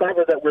 defensive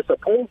stoppers that we're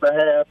supposed to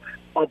have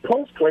are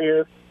post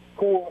players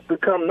who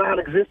become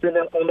non-existent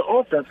on the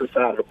offensive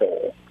side of the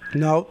ball.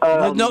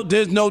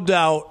 There's no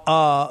doubt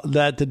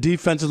that the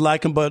defense is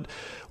lacking, but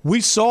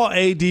we saw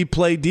AD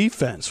play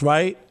defense,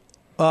 right?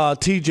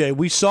 TJ,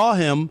 we saw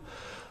him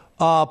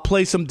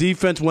play some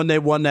defense when they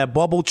won that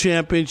bubble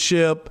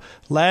championship.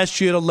 Last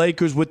year, the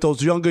Lakers, with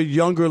those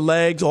younger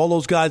legs, all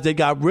those guys they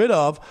got rid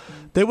of,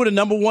 they were the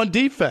number 1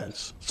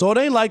 defense. So it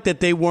ain't like that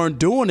they weren't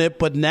doing it,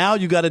 but now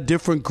you got a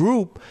different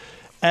group.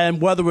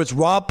 And whether it's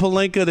Rob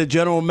Pelinka, the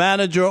general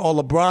manager, or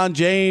LeBron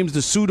James,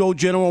 the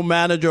pseudo-general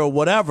manager, or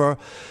whatever,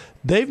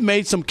 they've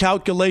made some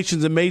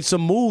calculations and made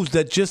some moves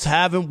that just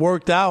haven't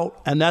worked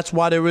out, and that's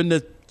why they're in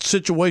the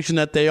situation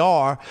that they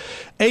are.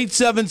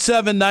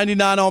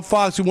 877-99 on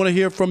Fox. We want to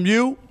hear from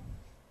you.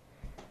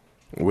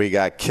 We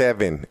got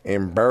Kevin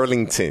in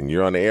Burlington.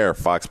 You're on the air,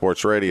 Fox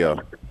Sports Radio.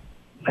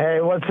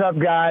 Hey, what's up,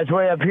 guys?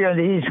 Way up here on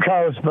the East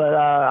Coast, but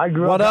I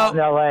grew up out in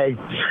L.A.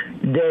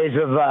 Days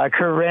of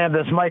Kurt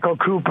Rambis, Michael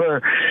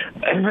Cooper,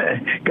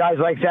 guys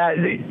like that.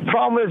 The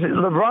problem is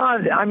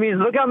LeBron, I mean,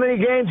 look how many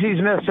games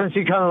he's missed since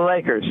he come to the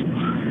Lakers.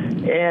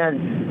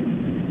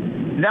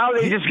 And now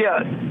they just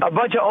get a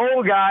bunch of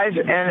old guys,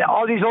 and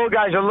all these old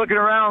guys are looking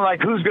around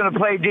like, who's going to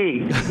play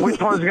D? Which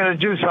one's going to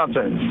do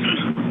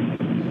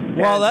something?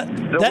 Well,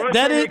 the worst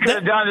thing they could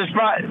have done is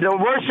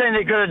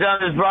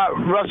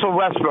brought Russell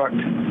Westbrook.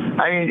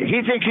 I mean,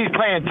 he thinks he's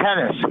playing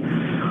tennis.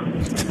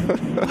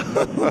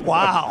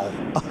 Wow.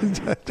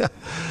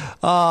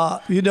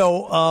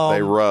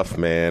 They rough,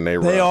 man.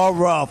 They are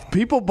rough.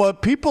 People are,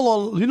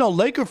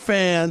 Laker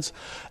fans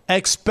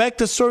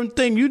expect a certain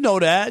thing. You know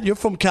that. You're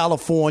from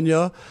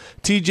California.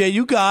 TJ,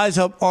 you guys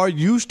are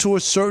used to a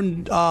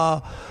certain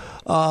kind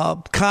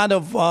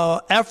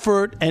of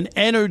effort and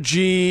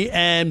energy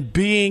and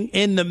being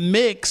in the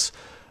mix.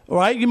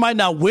 Right? You might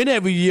not win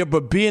every year,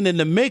 but being in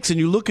the mix and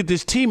you look at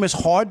this team, it's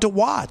hard to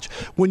watch.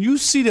 When you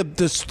see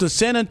the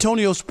San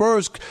Antonio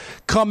Spurs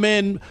come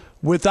in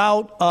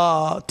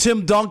without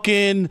Tim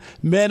Duncan,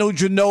 Manu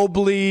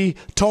Ginobili,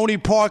 Tony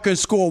Parker and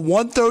score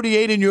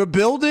 138 in your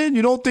building,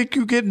 you don't think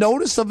you get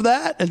notice of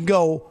that and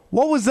go,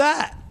 what was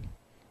that?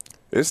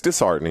 It's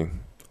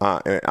disheartening.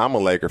 I'm a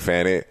Laker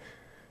fan. It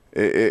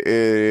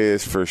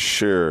is for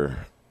sure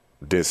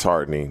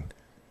disheartening.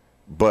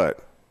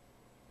 But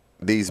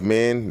these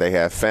men, they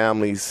have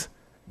families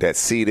that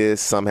see this.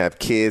 Some have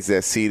kids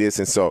that see this.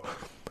 And so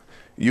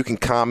you can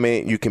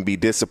comment. You can be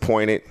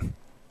disappointed.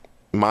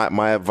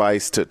 My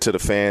advice to the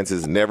fans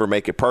is never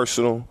make it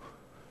personal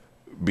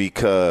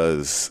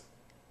because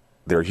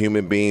they're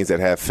human beings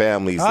that have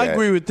families. I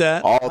agree with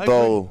that.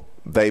 Although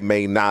they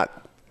may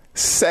not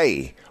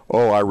say,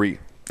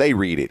 they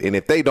read it. And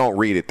if they don't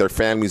read it, their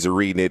families are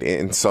reading it.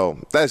 And so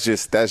that's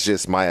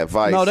just my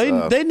advice. No,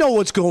 they know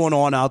what's going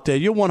on out there.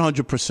 You're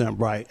 100%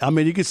 right. I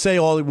mean, you can say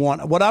all you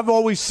want. What I've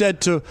always said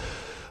to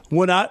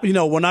when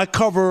I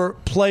cover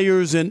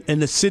players in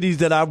the cities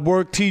that I've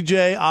worked,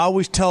 TJ, I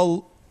always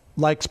tell,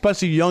 like,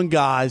 especially young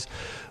guys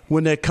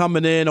when they're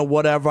coming in or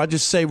whatever, I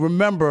just say,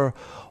 remember,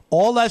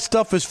 all that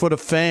stuff is for the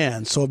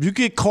fans. So if you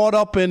get caught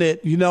up in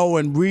it,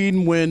 and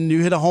reading when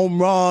you hit a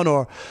home run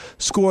or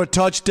score a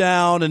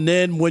touchdown, and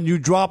then when you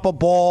drop a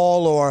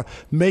ball or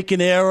make an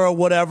error or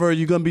whatever,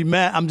 you're going to be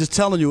mad. I'm just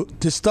telling you,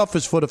 this stuff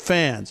is for the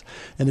fans.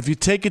 And if you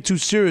take it too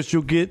serious,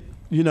 you'll get,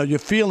 your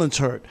feelings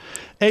hurt.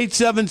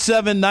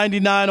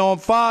 877-99 on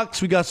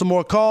Fox. We got some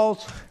more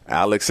calls.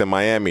 Alex in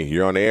Miami,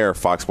 you're on the air,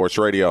 Fox Sports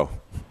Radio.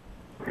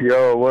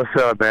 Yo, what's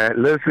up,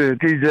 man? Listen,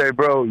 TJ,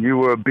 bro, you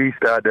were a beast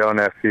out there on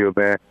that field,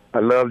 man. I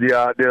love you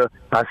out there.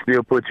 I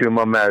still put you in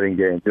my Madden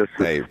game.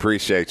 Hey,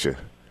 appreciate you.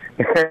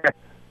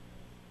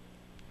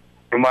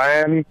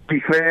 Miami,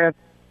 big fan.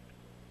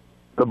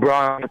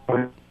 LeBron.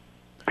 Okay.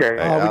 Hey,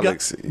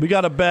 Alex, we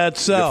got a bad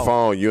cell. Your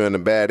phone, you're in a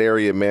bad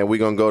area, man. We're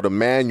going to go to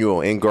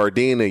Manuel in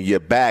Gardena. You're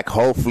back.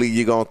 Hopefully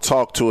you're going to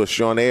talk to us.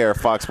 You're on the air,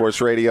 Fox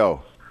Sports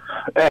Radio.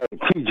 Hey,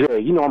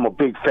 TJ, I'm a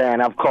big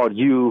fan. I've called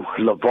you,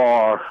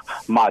 LeVar,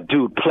 my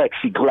dude,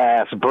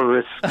 Plexiglass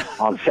Burris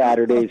on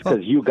Saturdays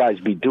because you guys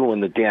be doing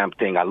the damn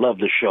thing. I love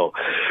the show.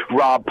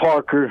 Rob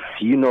Parker,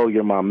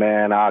 you're my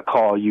man. I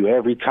call you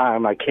every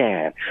time I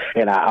can.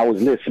 And I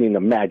was listening to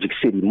Magic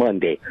City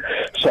Monday.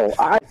 So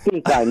I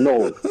think I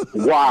know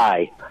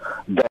why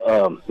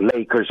the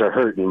Lakers are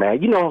hurting,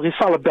 man. It's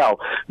all about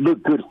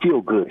look good, feel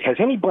good. Has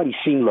anybody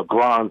seen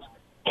LeBron's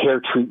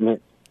hair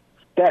treatment?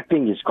 That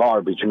thing is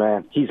garbage,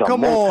 man. He's a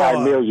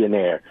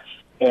multi-millionaire,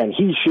 and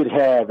he should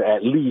have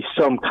at least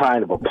some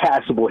kind of a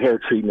passable hair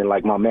treatment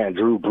like my man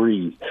Drew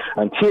Brees.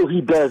 Until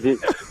he does it,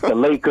 the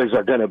Lakers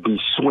are going to be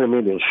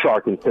swimming in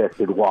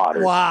shark-infested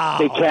waters. Wow.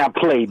 They can't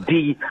play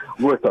D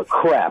worth of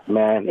crap,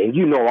 man.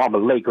 And I'm a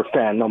Laker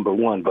fan number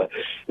one, but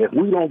if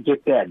we don't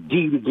get that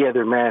D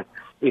together, man,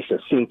 it's a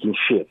sinking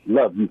ship.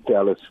 Love you,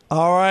 fellas.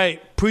 All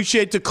right.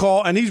 Appreciate the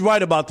call. And he's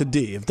right about the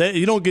D. If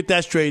you don't get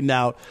that straightened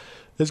out,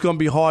 it's going to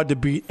be hard to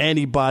beat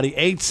anybody.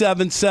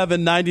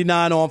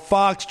 877-99 on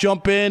Fox.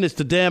 Jump in. It's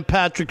the Dan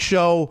Patrick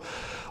Show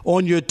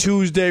on your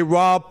Tuesday.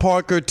 Rob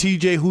Parker,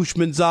 TJ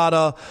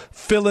Houshmandzadeh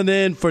filling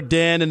in for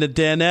Dan and the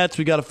Danettes.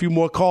 We got a few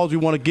more calls we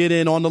want to get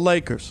in on the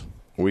Lakers.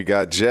 We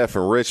got Jeff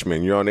in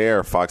Richmond. You're on the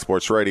air, Fox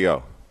Sports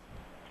Radio.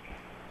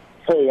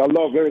 Hey, I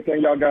love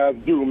everything y'all guys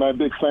do, man.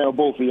 Big fan of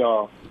both of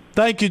y'all.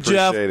 Thank you,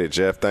 Jeff. Appreciate it,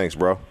 Jeff. Thanks,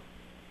 bro.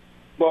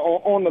 But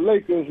on the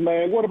Lakers,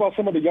 man, what about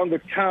some of the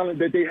younger talent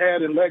that they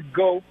had and let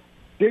go?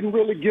 Didn't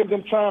really give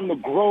them time to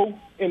grow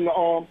in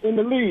the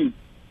league.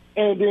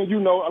 And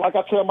then, like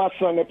I tell my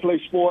son that plays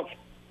sports,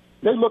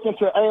 they're looking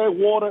to add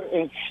water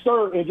and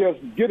stir and just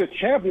get a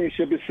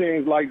championship, it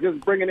seems like, just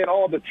bringing in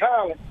all the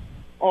talent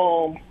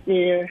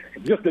and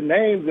just the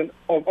names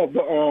of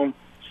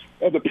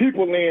the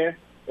people in.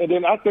 And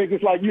then I think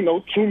it's like,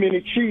 too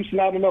many Chiefs,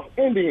 not enough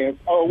Indians.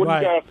 What do you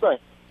guys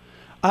think?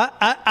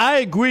 I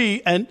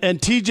agree. And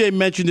TJ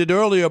mentioned it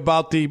earlier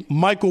about the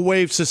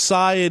microwave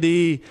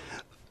society –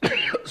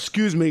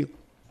 excuse me,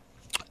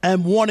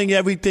 and wanting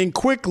everything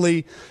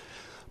quickly.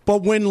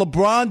 But when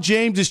LeBron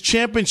James'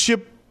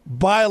 championship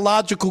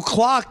biological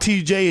clock,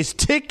 TJ, is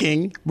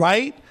ticking,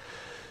 right?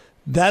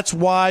 That's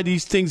why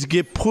these things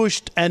get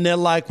pushed, and they're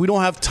like, we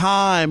don't have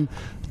time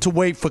to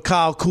wait for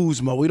Kyle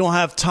Kuzma. We don't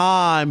have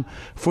time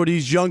for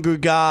these younger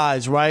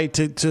guys, right,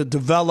 to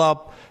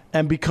develop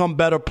and become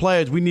better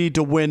players. We need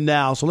to win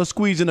now. So let's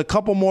squeeze in a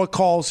couple more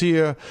calls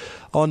here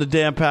on the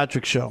Dan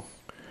Patrick Show.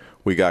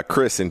 We got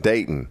Chris in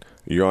Dayton.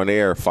 You're on the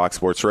air, Fox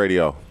Sports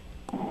Radio.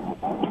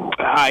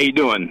 How you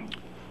doing?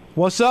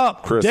 What's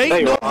up? Chris.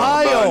 Dayton, Hey,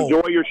 Ohio.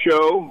 enjoy your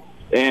show.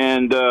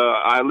 And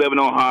I live in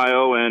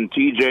Ohio, and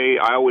TJ,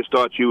 I always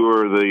thought you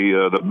were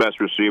the best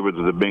receiver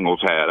that the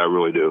Bengals had. I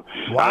really do.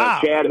 Wow.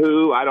 Chad,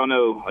 who I don't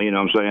know, you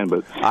know what I'm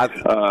saying,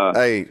 but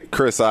hey,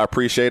 Chris, I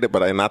appreciate it,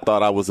 but I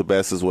thought I was the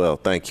best as well.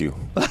 Thank you.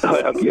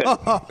 Real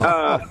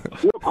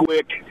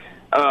quick.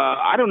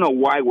 I don't know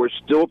why we're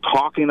still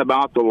talking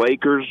about the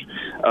Lakers.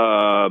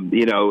 They're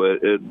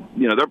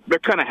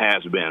kind of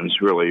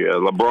has-beens, really.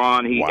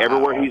 LeBron,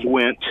 everywhere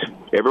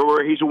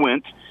he's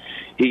went,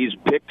 he's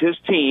picked his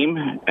team,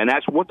 and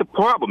that's what the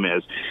problem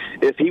is.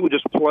 If he would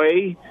just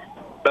play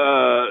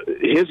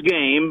his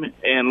game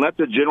and let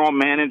the general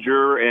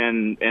manager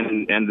and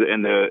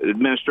the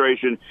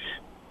administration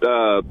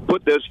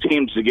put those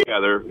teams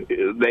together,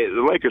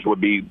 the Lakers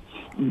would be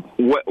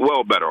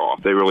well better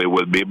off. They really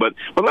would be. But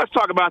let's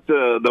talk about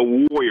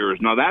the Warriors.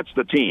 Now that's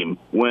the team.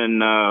 When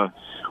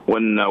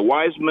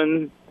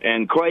Wiseman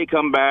and Clay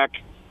come back,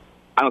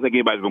 I don't think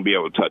anybody's going to be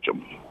able to touch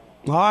them.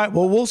 All right,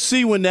 well, we'll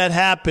see when that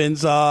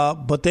happens,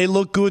 but they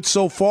look good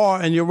so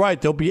far, and you're right,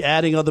 they'll be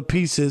adding other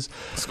pieces.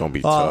 It's going to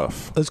be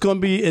tough. It's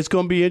going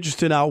to be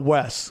interesting out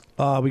west.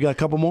 We got a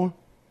couple more?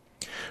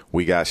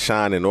 We got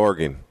Sean in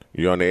Oregon.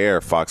 You're on the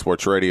air, Fox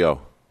Sports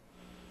Radio.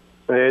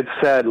 It's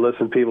sad to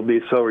listen to people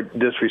be so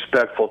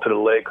disrespectful to the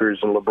Lakers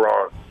and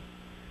LeBron.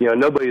 You know,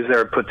 nobody's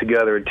ever put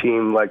together a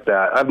team like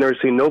that. I've never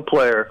seen no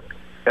player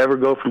ever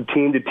go from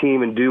team to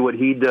team and do what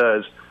he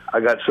does.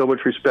 I got so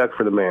much respect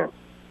for the man.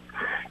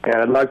 And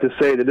I'd like to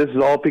say that this is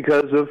all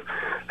because of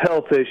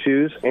health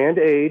issues and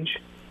age,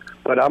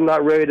 but I'm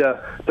not ready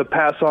to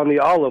pass on the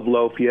olive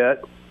loaf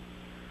yet.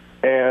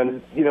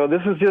 And, you know, this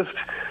is just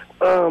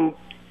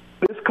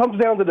this comes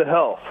down to the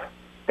health.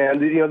 And,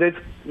 you know, this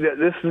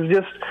is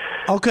just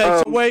okay.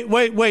 So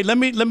wait. Let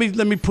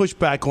me push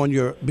back on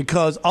your,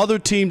 because other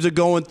teams are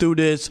going through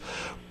this.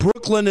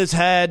 Brooklyn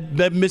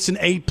they're missing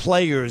 8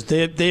 players.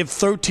 They have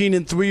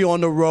 13-3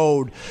 on the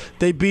road.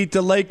 They beat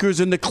the Lakers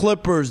and the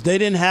Clippers. They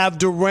didn't have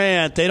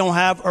Durant. They don't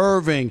have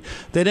Irving.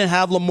 They didn't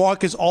have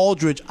LaMarcus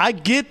Aldridge. I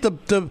get the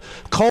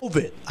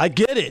COVID. I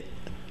get it.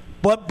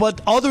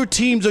 But other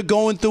teams are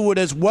going through it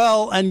as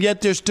well, and yet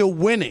they're still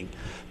winning.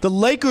 The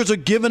Lakers are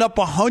giving up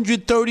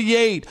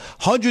 138,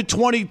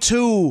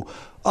 122,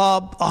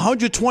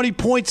 120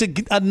 points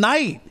a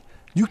night.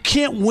 You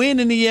can't win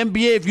in the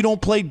NBA if you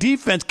don't play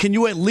defense. Can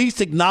you at least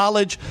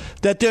acknowledge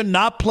that they're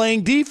not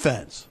playing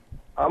defense?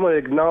 I'm going to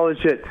acknowledge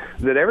that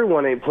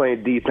everyone ain't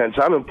playing defense.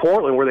 I'm in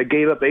Portland where they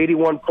gave up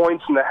 81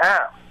 points in the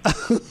half.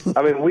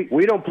 I mean,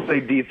 we don't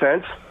play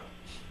defense.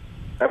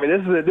 I mean,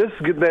 this has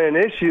been an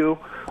issue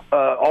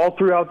all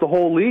throughout the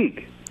whole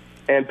league.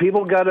 And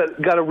people got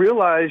to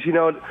realize, you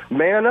know,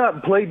 man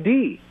up, play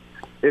D.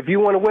 If you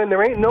want to win,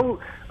 there ain't no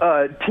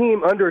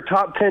team under a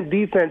top 10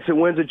 defense that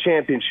wins a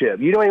championship.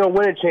 You ain't going to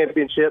win a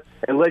championship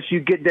unless you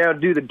get down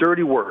and do the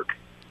dirty work.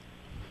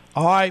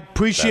 All right,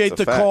 appreciate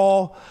the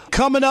call.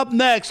 Coming up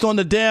next on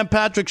the Dan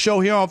Patrick Show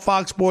here on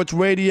Fox Sports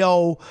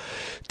Radio,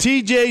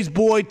 TJ's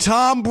boy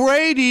Tom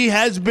Brady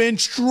has been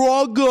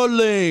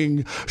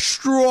struggling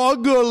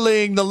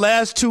the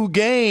last 2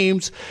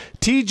 games.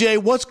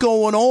 TJ, what's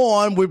going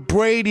on with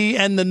Brady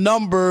and the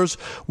numbers?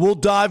 We'll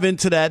dive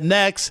into that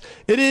next.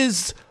 It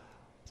is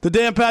the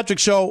Dan Patrick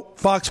Show,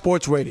 Fox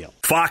Sports Radio.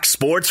 Fox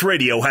Sports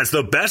Radio has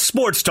the best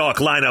sports talk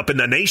lineup in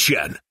the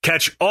nation.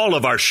 Catch all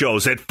of our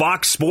shows at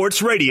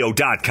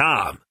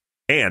foxsportsradio.com.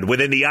 And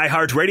within the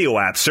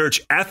iHeartRadio app,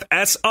 search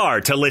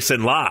FSR to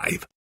listen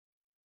live.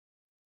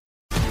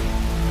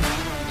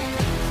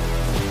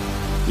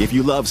 If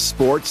you love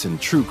sports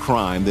and true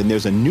crime, then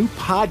there's a new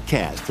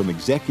podcast from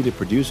executive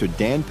producer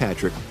Dan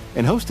Patrick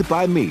and hosted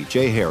by me,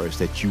 Jay Harris,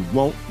 that you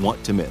won't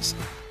want to miss.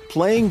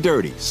 Playing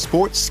Dirty: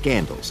 Sports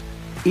Scandals.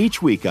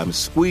 Each week, I'm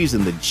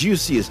squeezing the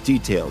juiciest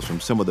details from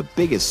some of the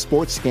biggest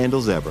sports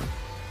scandals ever.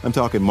 I'm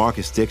talking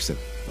Marcus Dixon,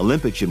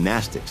 Olympic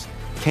gymnastics,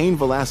 Cain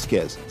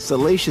Velasquez,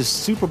 salacious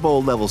Super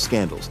Bowl-level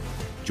scandals.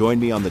 Join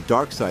me on the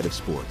dark side of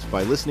sports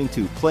by listening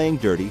to Playing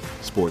Dirty: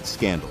 Sports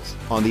Scandals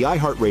on the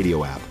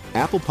iHeartRadio app,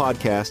 Apple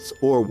Podcasts,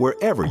 or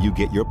wherever you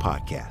get your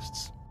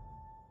podcasts.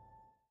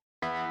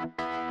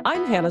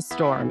 I'm Hannah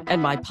Storm,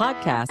 and my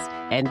podcast,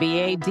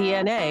 NBA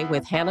DNA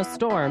with Hannah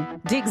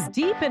Storm, digs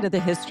deep into the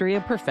history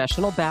of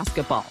professional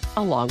basketball,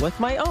 along with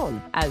my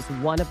own, as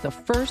one of the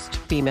first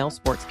female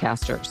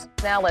sportscasters.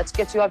 Now let's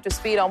get you up to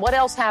speed on what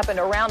else happened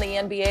around the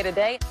NBA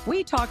today.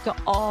 We talked to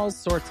all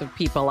sorts of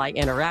people I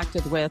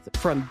interacted with,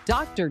 from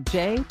Dr.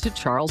 J to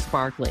Charles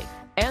Barkley,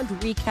 and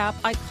recap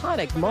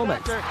iconic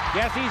moments.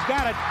 Yes, he's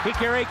got it.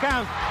 Here he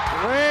comes.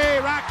 We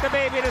rock the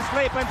baby to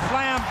sleep and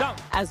slam dunk.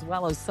 As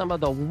well as some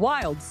of the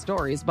wild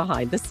stories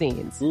behind the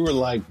scenes. We were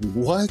like,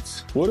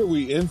 what? What are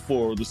we in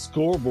for? The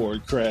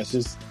scoreboard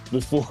crashes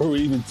before we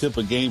even tip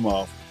a game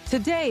off.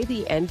 Today,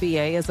 the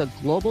NBA is a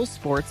global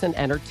sports and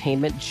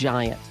entertainment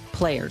giant.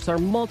 Players are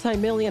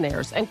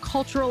multimillionaires and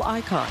cultural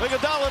icons.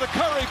 Iguodala to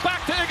Curry,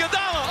 back to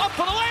Iguodala, up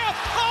for the layup.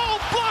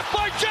 Oh, blocked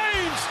by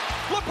James.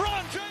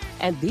 LeBron James.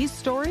 And these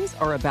stories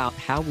are about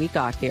how we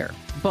got here,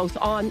 both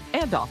on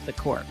and off the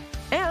court.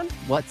 And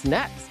what's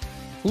next?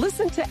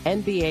 Listen to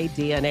NBA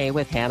DNA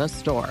with Hannah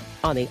Storm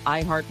on the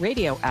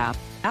iHeartRadio app,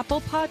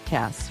 Apple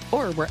Podcasts,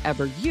 or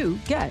wherever you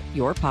get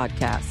your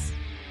podcasts.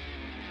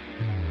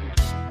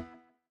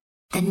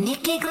 The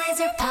Nikki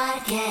Glazer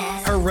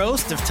Podcast. Her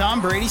roast of Tom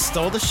Brady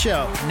stole the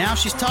show. Now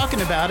she's talking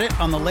about it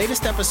on the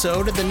latest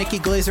episode of the Nikki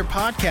Glazer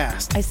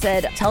Podcast. I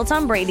said, tell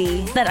Tom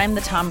Brady that I'm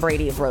the Tom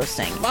Brady of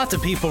roasting. Lots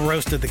of people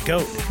roasted the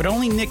GOAT, but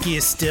only Nikki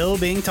is still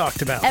being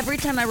talked about. Every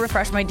time I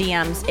refresh my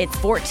DMs, it's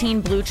 14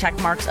 blue check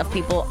marks of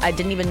people I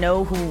didn't even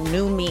know who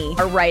knew me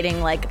are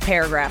writing like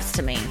paragraphs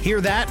to me.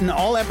 Hear that in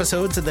all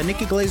episodes of the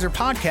Nikki Glazer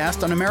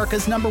Podcast on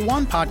America's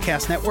 #1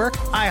 podcast network,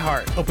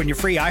 iHeart. Open your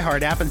free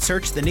iHeart app and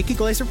search the Nikki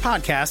Glazer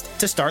Podcast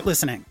to start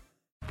listening.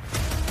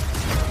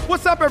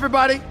 What's up,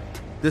 everybody?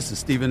 This is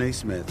Stephen A.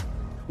 Smith.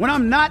 When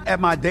I'm not at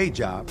my day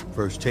job,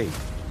 First Take,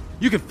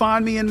 you can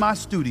find me in my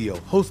studio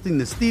hosting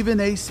the Stephen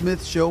A.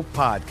 Smith Show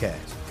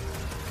podcast.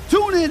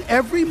 Tune in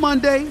every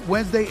Monday,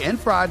 Wednesday, and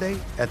Friday,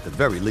 at the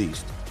very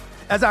least,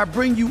 as I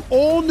bring you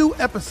all new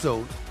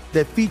episodes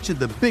that feature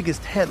the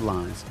biggest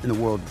headlines in the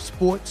world of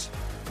sports,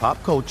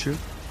 pop culture,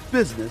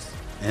 business,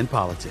 and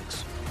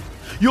politics.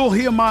 You'll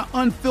hear my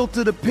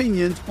unfiltered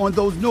opinions on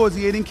those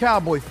nauseating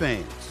Cowboy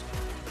fans,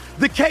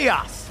 the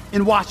chaos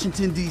in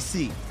Washington,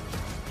 D.C.,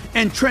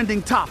 and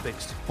trending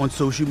topics on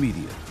social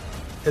media,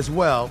 as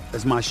well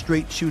as my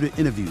straight shooter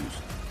interviews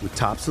with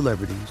top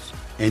celebrities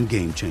and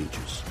game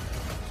changers.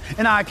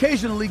 And I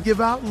occasionally give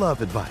out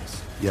love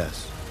advice.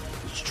 Yes,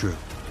 it's true.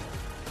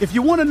 If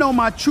you want to know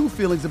my true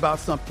feelings about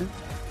something,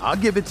 I'll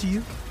give it to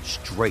you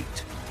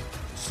straight.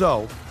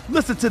 So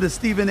listen to the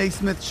Stephen A.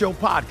 Smith Show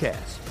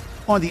podcast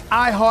on the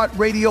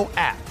iHeartRadio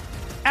app,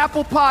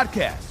 Apple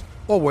Podcasts,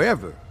 or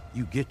wherever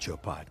you get your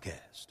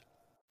podcast.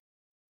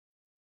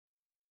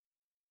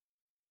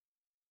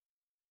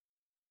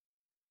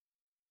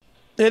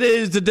 It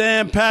is the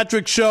Dan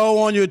Patrick Show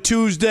on your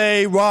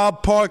Tuesday.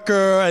 Rob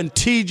Parker and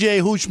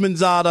TJ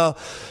Houshmandzadeh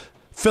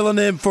filling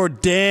in for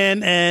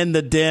Dan and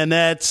the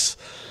Danettes.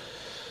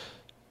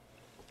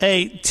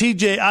 Hey,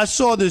 TJ, I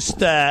saw this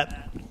stat.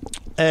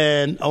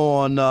 And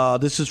on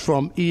this is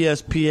from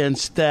ESPN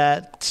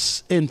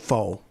Stats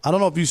Info. I don't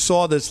know if you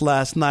saw this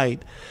last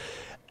night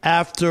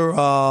after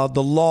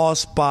the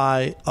loss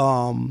by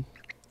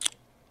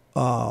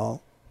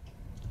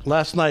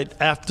last night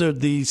after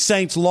the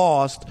Saints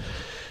lost,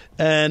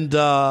 and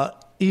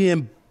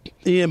Ian,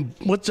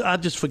 I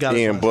just forgot.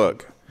 Ian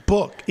Book.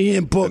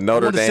 Ian Book. The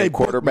Notre Dame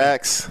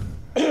quarterbacks.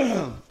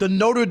 The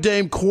Notre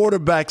Dame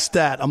quarterback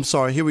stat. I'm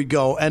sorry, here we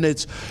go. And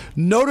it's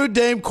Notre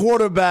Dame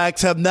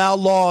quarterbacks have now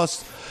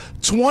lost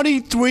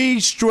 23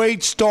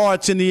 straight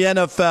starts in the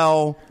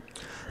NFL.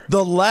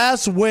 The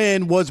last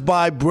win was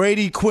by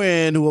Brady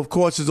Quinn, who, of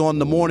course, is on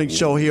the morning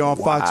show here on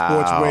Fox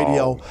Sports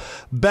Radio,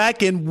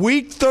 back in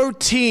Week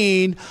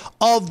 13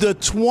 of the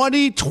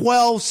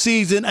 2012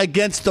 season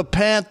against the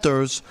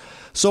Panthers.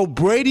 So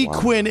Brady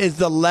Quinn is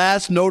the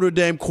last Notre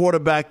Dame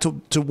quarterback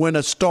to win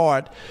a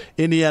start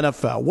in the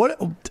NFL. What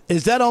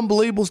is that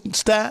unbelievable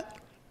stat?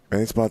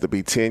 And it's about to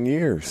be 10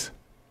 years.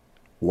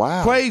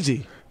 Wow.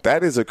 Crazy.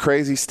 That is a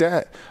crazy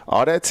stat.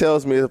 All that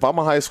tells me is if I'm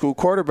a high school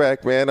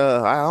quarterback, man,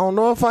 I don't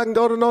know if I can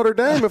go to Notre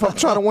Dame if I'm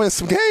trying to win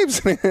some games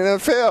in the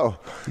NFL.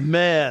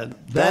 Man,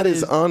 that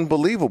is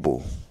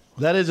unbelievable.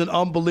 That is an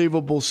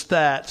unbelievable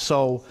stat.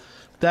 So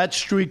that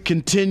streak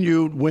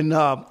continued when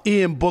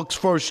Ian Book's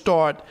first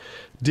start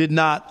did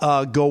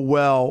not go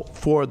well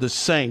for the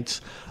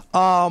Saints.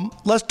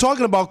 Let's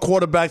talking about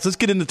quarterbacks. Let's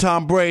get into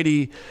Tom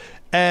Brady.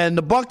 And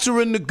the Bucs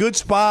are in a good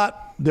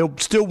spot. They're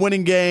still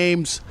winning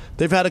games.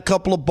 They've had a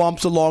couple of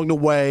bumps along the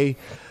way.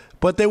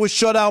 But they were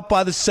shut out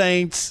by the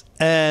Saints,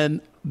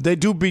 and they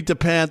do beat the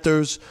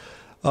Panthers.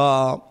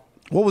 What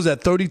was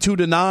that,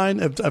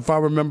 32-9, if I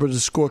remember the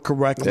score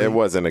correctly? It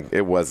wasn't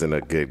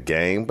a good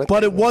game.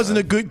 But it wasn't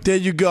a good – there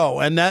you go.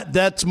 And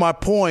that's my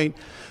point.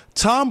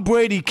 Tom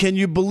Brady, can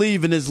you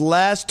believe in his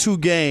last two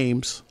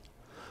games,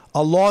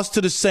 a loss to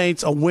the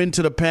Saints, a win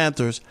to the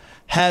Panthers,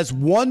 has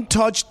one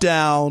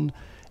touchdown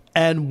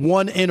and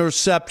one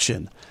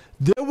interception.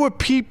 There were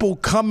people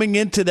coming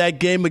into that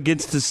game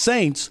against the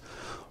Saints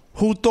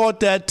who thought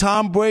that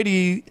Tom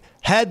Brady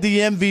had the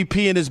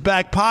MVP in his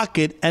back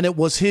pocket and it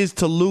was his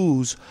to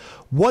lose.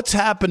 What's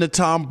happened to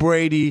Tom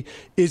Brady?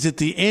 Is it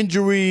the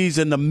injuries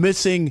and the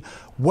missing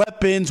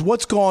weapons?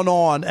 What's going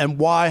on, and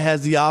why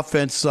has the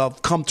offense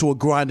come to a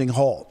grinding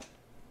halt?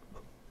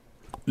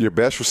 Your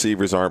best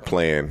receivers aren't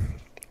playing.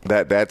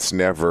 That's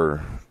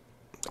never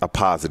a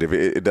positive.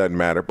 It doesn't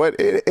matter, but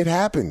it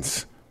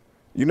happens.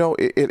 You know,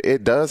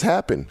 it does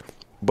happen.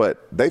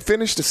 But they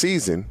finished the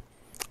season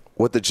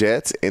with the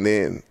Jets, and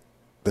then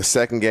the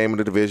second game of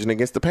the division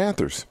against the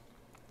Panthers.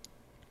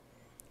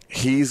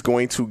 He's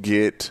going to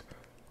get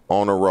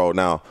on a roll.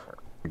 Now,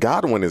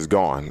 Godwin is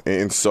gone,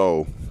 and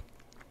so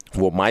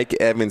will Mike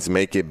Evans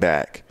make it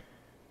back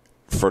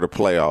for the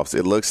playoffs?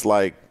 It looks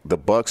like the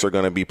Bucs are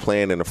going to be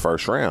playing in the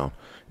first round.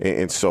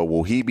 And so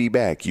will he be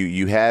back?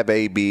 You have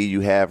AB,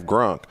 you have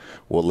Gronk.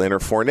 Will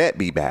Leonard Fournette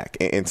be back?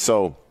 And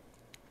so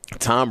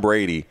Tom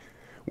Brady,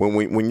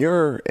 when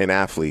you're an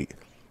athlete,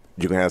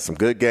 you're going to have some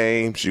good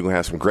games. You're going to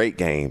have some great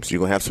games. You're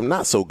going to have some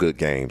not so good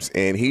games.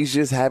 And he's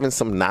just having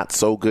some not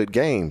so good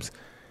games.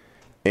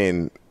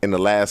 And in the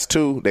last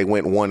two, they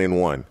went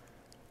 1-1.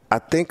 I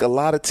think a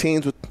lot of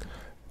teams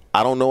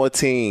I don't know a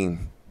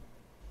team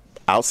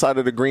outside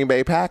of the Green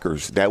Bay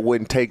Packers that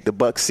wouldn't take the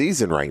Bucs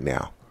season right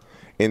now.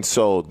 And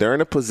so they're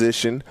in a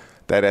position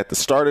that at the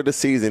start of the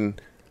season,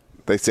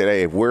 they said,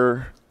 hey, if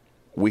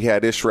we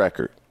had this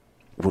record,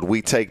 would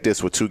we take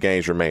this with 2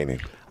 games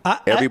remaining?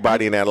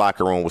 Everybody in that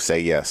locker room would say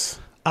yes.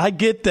 I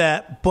get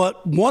that,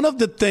 but one of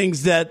the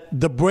things that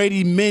the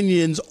Brady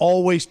minions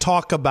always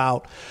talk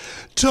about,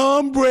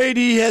 Tom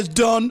Brady has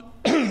done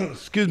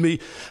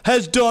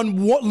has done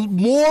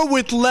more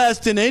with less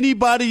than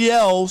anybody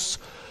else.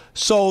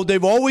 So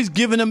they've always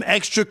given him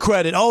extra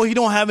credit. Oh, he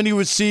don't have any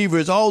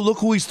receivers. Oh, look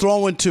who he's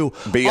throwing to.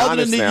 Other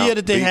than the year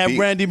that they had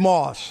Randy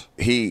Moss.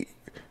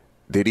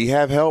 Did he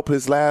have help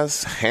his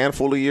last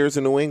handful of years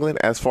in New England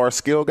as far as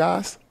skill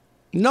guys?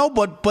 No,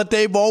 but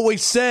they've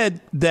always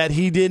said that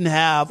he didn't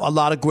have a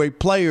lot of great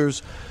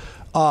players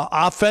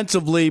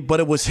offensively, but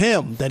it was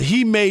him, that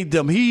he made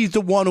them. He's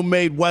the one who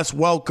made Wes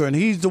Welker, and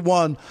he's the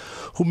one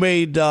who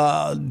made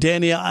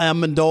Danny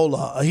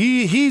Amendola.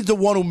 He's the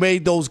one who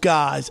made those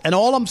guys. And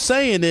all I'm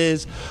saying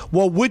is,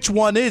 well, which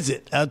one is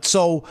it? And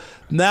so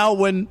now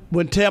when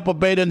Tampa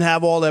Bay didn't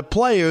have all their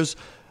players,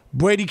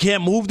 Brady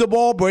can't move the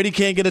ball, Brady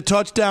can't get a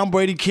touchdown,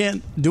 Brady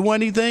can't do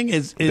anything?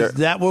 Is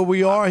that where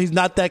we are? He's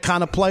not that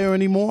kind of player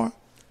anymore?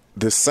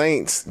 The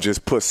Saints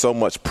just put so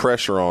much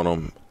pressure on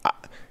him.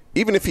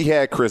 Even if he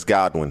had Chris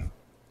Godwin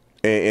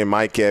and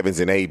Mike Evans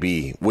and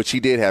AB, which he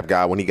did have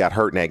Godwin, he got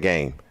hurt in that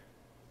game,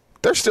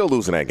 they're still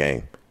losing that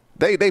game.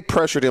 They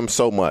pressured him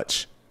so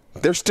much.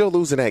 They're still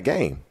losing that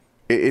game.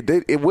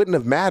 It wouldn't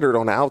have mattered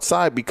on the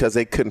outside because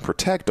they couldn't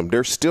protect him.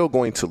 They're still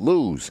going to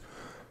lose.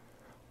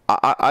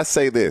 I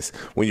say this,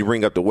 when you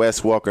bring up the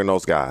Wes Welker and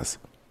those guys,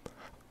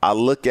 I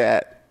look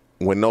at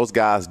when those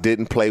guys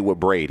didn't play with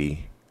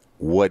Brady,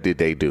 what did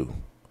they do?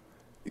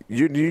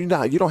 You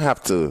don't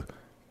have to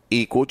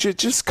equal.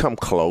 Just come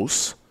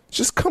close.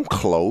 Just come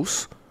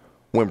close.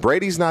 When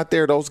Brady's not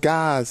there, those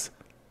guys,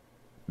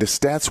 the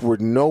stats were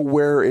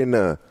nowhere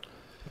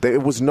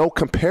it was no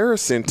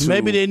comparison to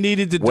maybe they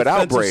needed the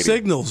defensive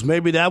signals.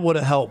 Maybe that would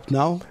have helped.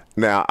 No.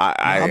 Now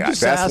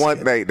that's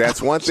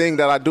one thing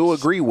that I do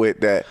agree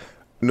with, that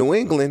New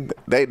England,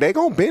 they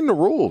gonna bend the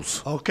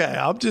rules. Okay,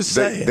 I'm just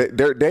saying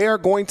they are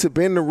going to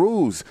bend the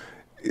rules.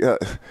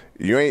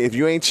 If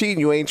you ain't cheating,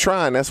 you ain't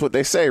trying. That's what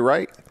they say,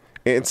 right?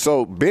 And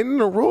so bending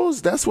the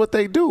rules, that's what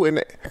they do.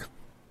 And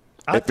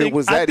if it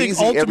was that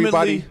easy,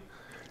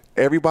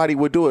 everybody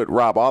would do it.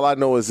 Rob, all I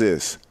know is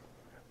this: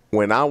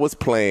 when I was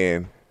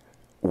playing,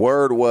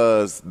 word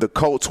was the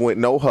Colts went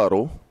no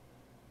huddle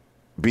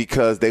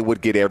because they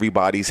would get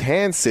everybody's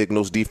hand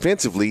signals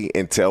defensively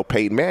and tell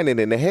Peyton Manning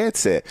in the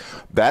headset.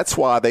 That's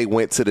why they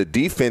went to the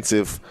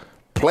defensive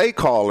play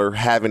caller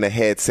having a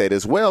headset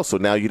as well. So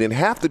now you didn't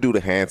have to do the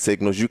hand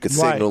signals. You could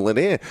signal it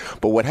in.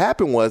 But what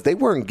happened was they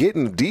weren't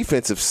getting the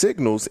defensive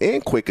signals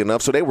in quick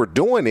enough. So they were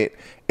doing it,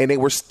 and they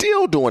were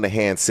still doing the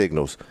hand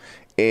signals.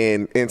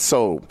 And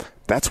so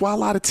that's why a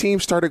lot of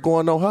teams started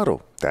going no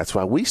huddle. That's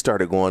why we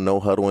started going no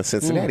huddle in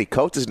Cincinnati.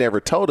 Coaches never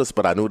told us,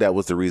 but I knew that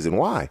was the reason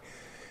why.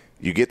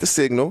 You get the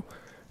signal.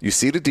 You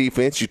see the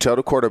defense. You tell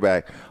the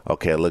quarterback,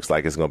 okay, it looks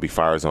like it's going to be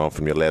fire zone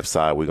from your left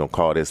side. We're going to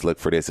call this. Look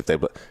for this.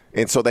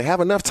 And so they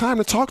have enough time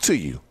to talk to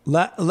you.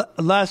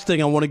 Last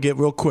thing I want to get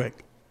real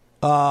quick.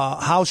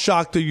 How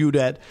shocked are you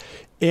that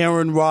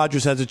Aaron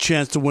Rodgers has a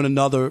chance to win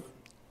another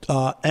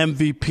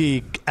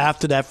MVP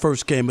after that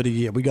first game of the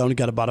year? We only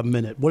got about a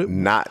minute.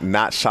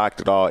 Not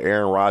shocked at all.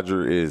 Aaron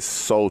Rodgers is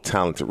so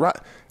talented.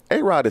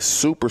 A-Rod is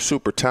super,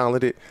 super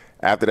talented.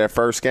 After that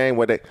first game,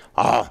 where they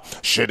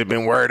should have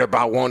been worried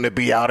about wanting to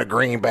be out of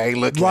Green Bay.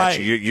 Look at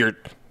you.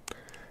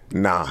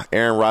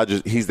 Aaron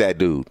Rodgers, he's that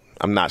dude.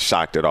 I'm not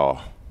shocked at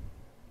all.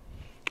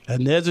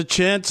 And there's a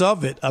chance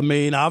of it. I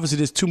mean, obviously,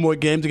 there's 2 more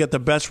games to get the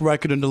best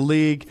record in the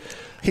league.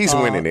 He's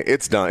winning it.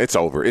 It's done. It's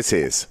over. It's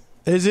his.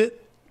 Is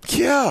it?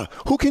 Yeah.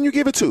 Who can you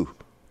give it to?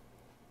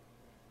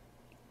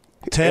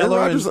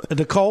 Taylor and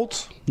the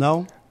Colts?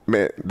 No.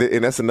 Man,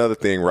 and that's another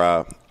thing,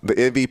 Rob. The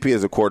MVP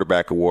is a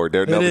quarterback award.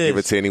 They'll never give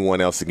it to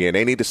anyone else again.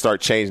 They need to start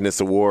changing this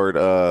award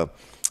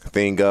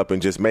thing up and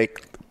just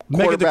make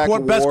it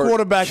the best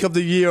quarterback of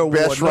the year award.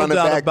 Best running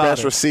back,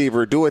 best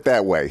receiver. Do it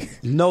that way.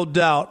 No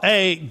doubt.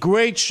 Hey,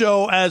 great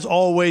show as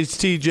always,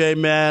 TJ,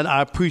 man.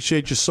 I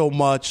appreciate you so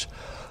much.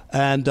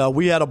 And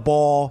we had a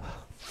ball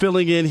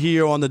filling in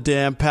here on the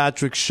Dan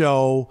Patrick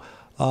Show.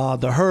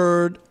 The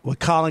Herd with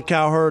Colin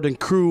Cowherd and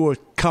crew are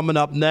coming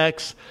up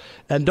next.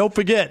 And don't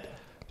forget,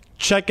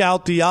 check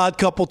out The Odd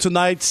Couple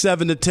tonight,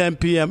 7 to 10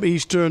 p.m.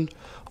 Eastern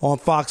on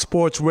Fox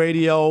Sports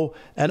Radio.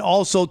 And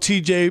also,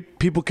 TJ,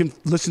 people can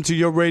listen to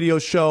your radio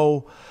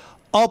show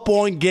Up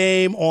on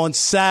Game on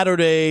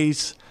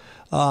Saturdays.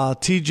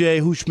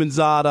 TJ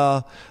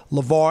Houshmandzadeh,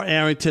 LeVar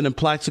Arrington, and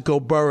Plaxico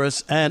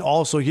Burress. And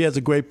also, he has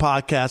a great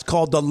podcast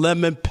called the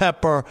Lemon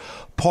Pepper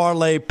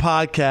Parlay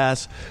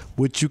Podcast,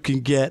 which you can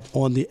get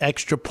on the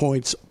Extra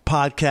Points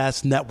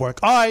Podcast Network.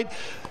 All right.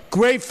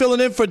 Great filling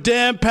in for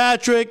Dan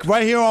Patrick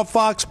right here on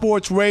Fox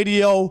Sports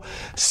Radio.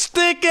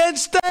 Stick and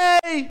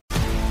stay!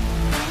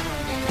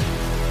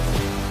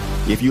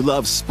 If you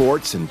love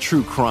sports and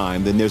true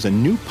crime, then there's a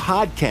new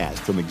podcast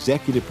from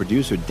executive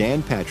producer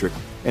Dan Patrick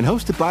and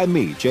hosted by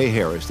me, Jay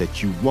Harris,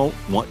 that you won't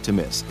want to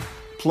miss.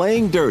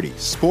 Playing Dirty: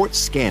 Sports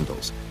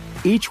Scandals.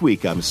 Each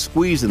week, I'm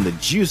squeezing the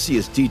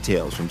juiciest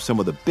details from some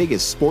of the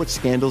biggest sports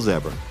scandals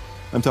ever.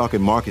 I'm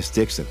talking Marcus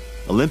Dixon,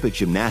 Olympic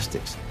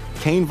gymnastics,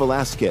 Cain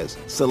Velasquez,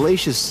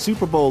 salacious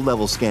Super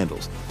Bowl-level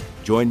scandals.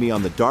 Join me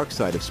on the dark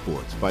side of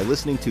sports by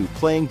listening to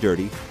Playing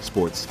Dirty: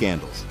 Sports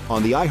Scandals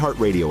on the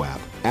iHeartRadio app,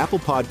 Apple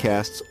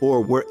Podcasts,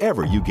 or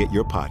wherever you get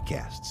your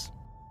podcasts.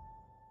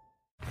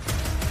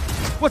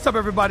 What's up,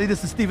 everybody?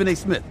 This is Stephen A.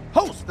 Smith,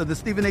 host of the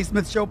Stephen A.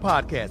 Smith Show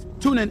podcast.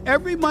 Tune in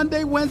every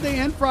Monday, Wednesday,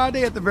 and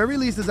Friday at the very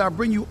least as I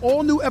bring you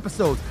all new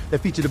episodes that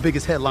feature the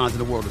biggest headlines in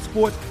the world of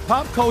sports,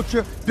 pop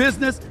culture,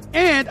 business,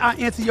 and I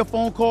answer your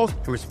phone calls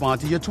and respond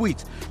to your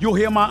tweets. You'll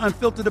hear my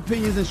unfiltered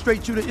opinions and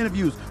straight-shooter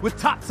interviews with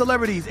top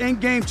celebrities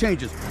and game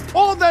changers.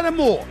 All of that and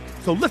more.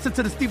 So listen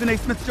to the Stephen A.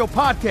 Smith Show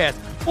podcast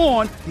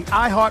on the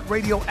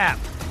iHeartRadio app,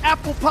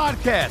 Apple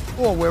Podcasts,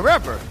 or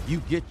wherever you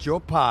get your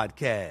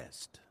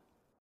podcast.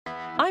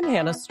 I'm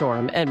Hannah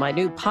Storm, and my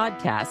new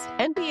podcast,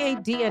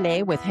 NBA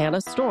DNA with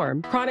Hannah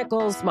Storm,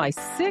 chronicles my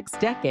 6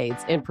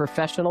 decades in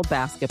professional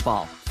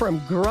basketball.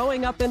 From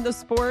growing up in the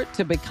sport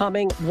to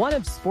becoming one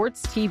of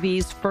sports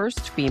TV's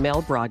first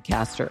female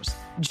broadcasters.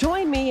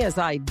 Join me as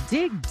I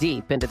dig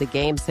deep into the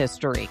game's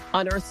history,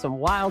 unearth some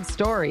wild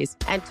stories,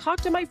 and talk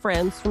to my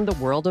friends from the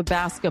world of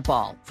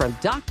basketball, from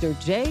Dr.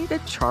 J to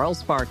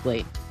Charles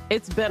Barkley.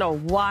 It's been a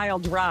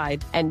wild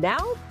ride, and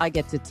now I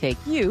get to take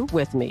you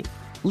with me.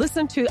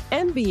 Listen to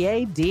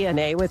NBA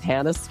DNA with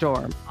Hannah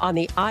Storm on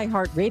the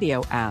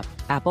iHeartRadio app,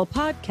 Apple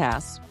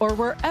Podcasts, or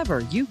wherever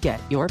you get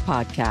your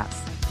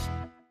podcasts.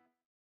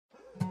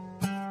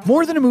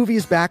 More Than a Movie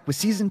is back with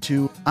Season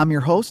 2. I'm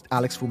your host,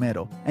 Alex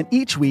Fumero, and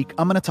each week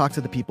I'm going to talk to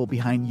the people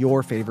behind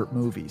your favorite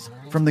movies.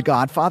 From The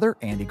Godfather,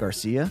 Andy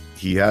Garcia.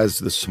 He has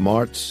the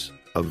smarts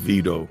of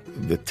Vito,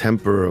 the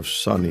temper of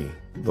Sonny,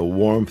 the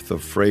warmth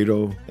of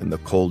Fredo, and the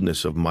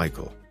coldness of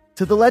Michael.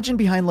 To the legend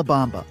behind La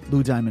Bamba,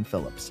 Lou Diamond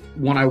Phillips.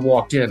 When I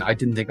walked in, I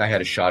didn't think I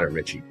had a shot at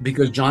Richie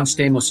because John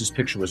Stamos'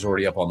 picture was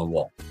already up on the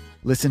wall.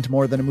 Listen to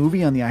More Than a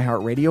Movie on the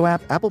iHeartRadio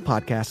app, Apple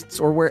Podcasts,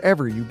 or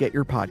wherever you get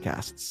your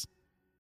podcasts.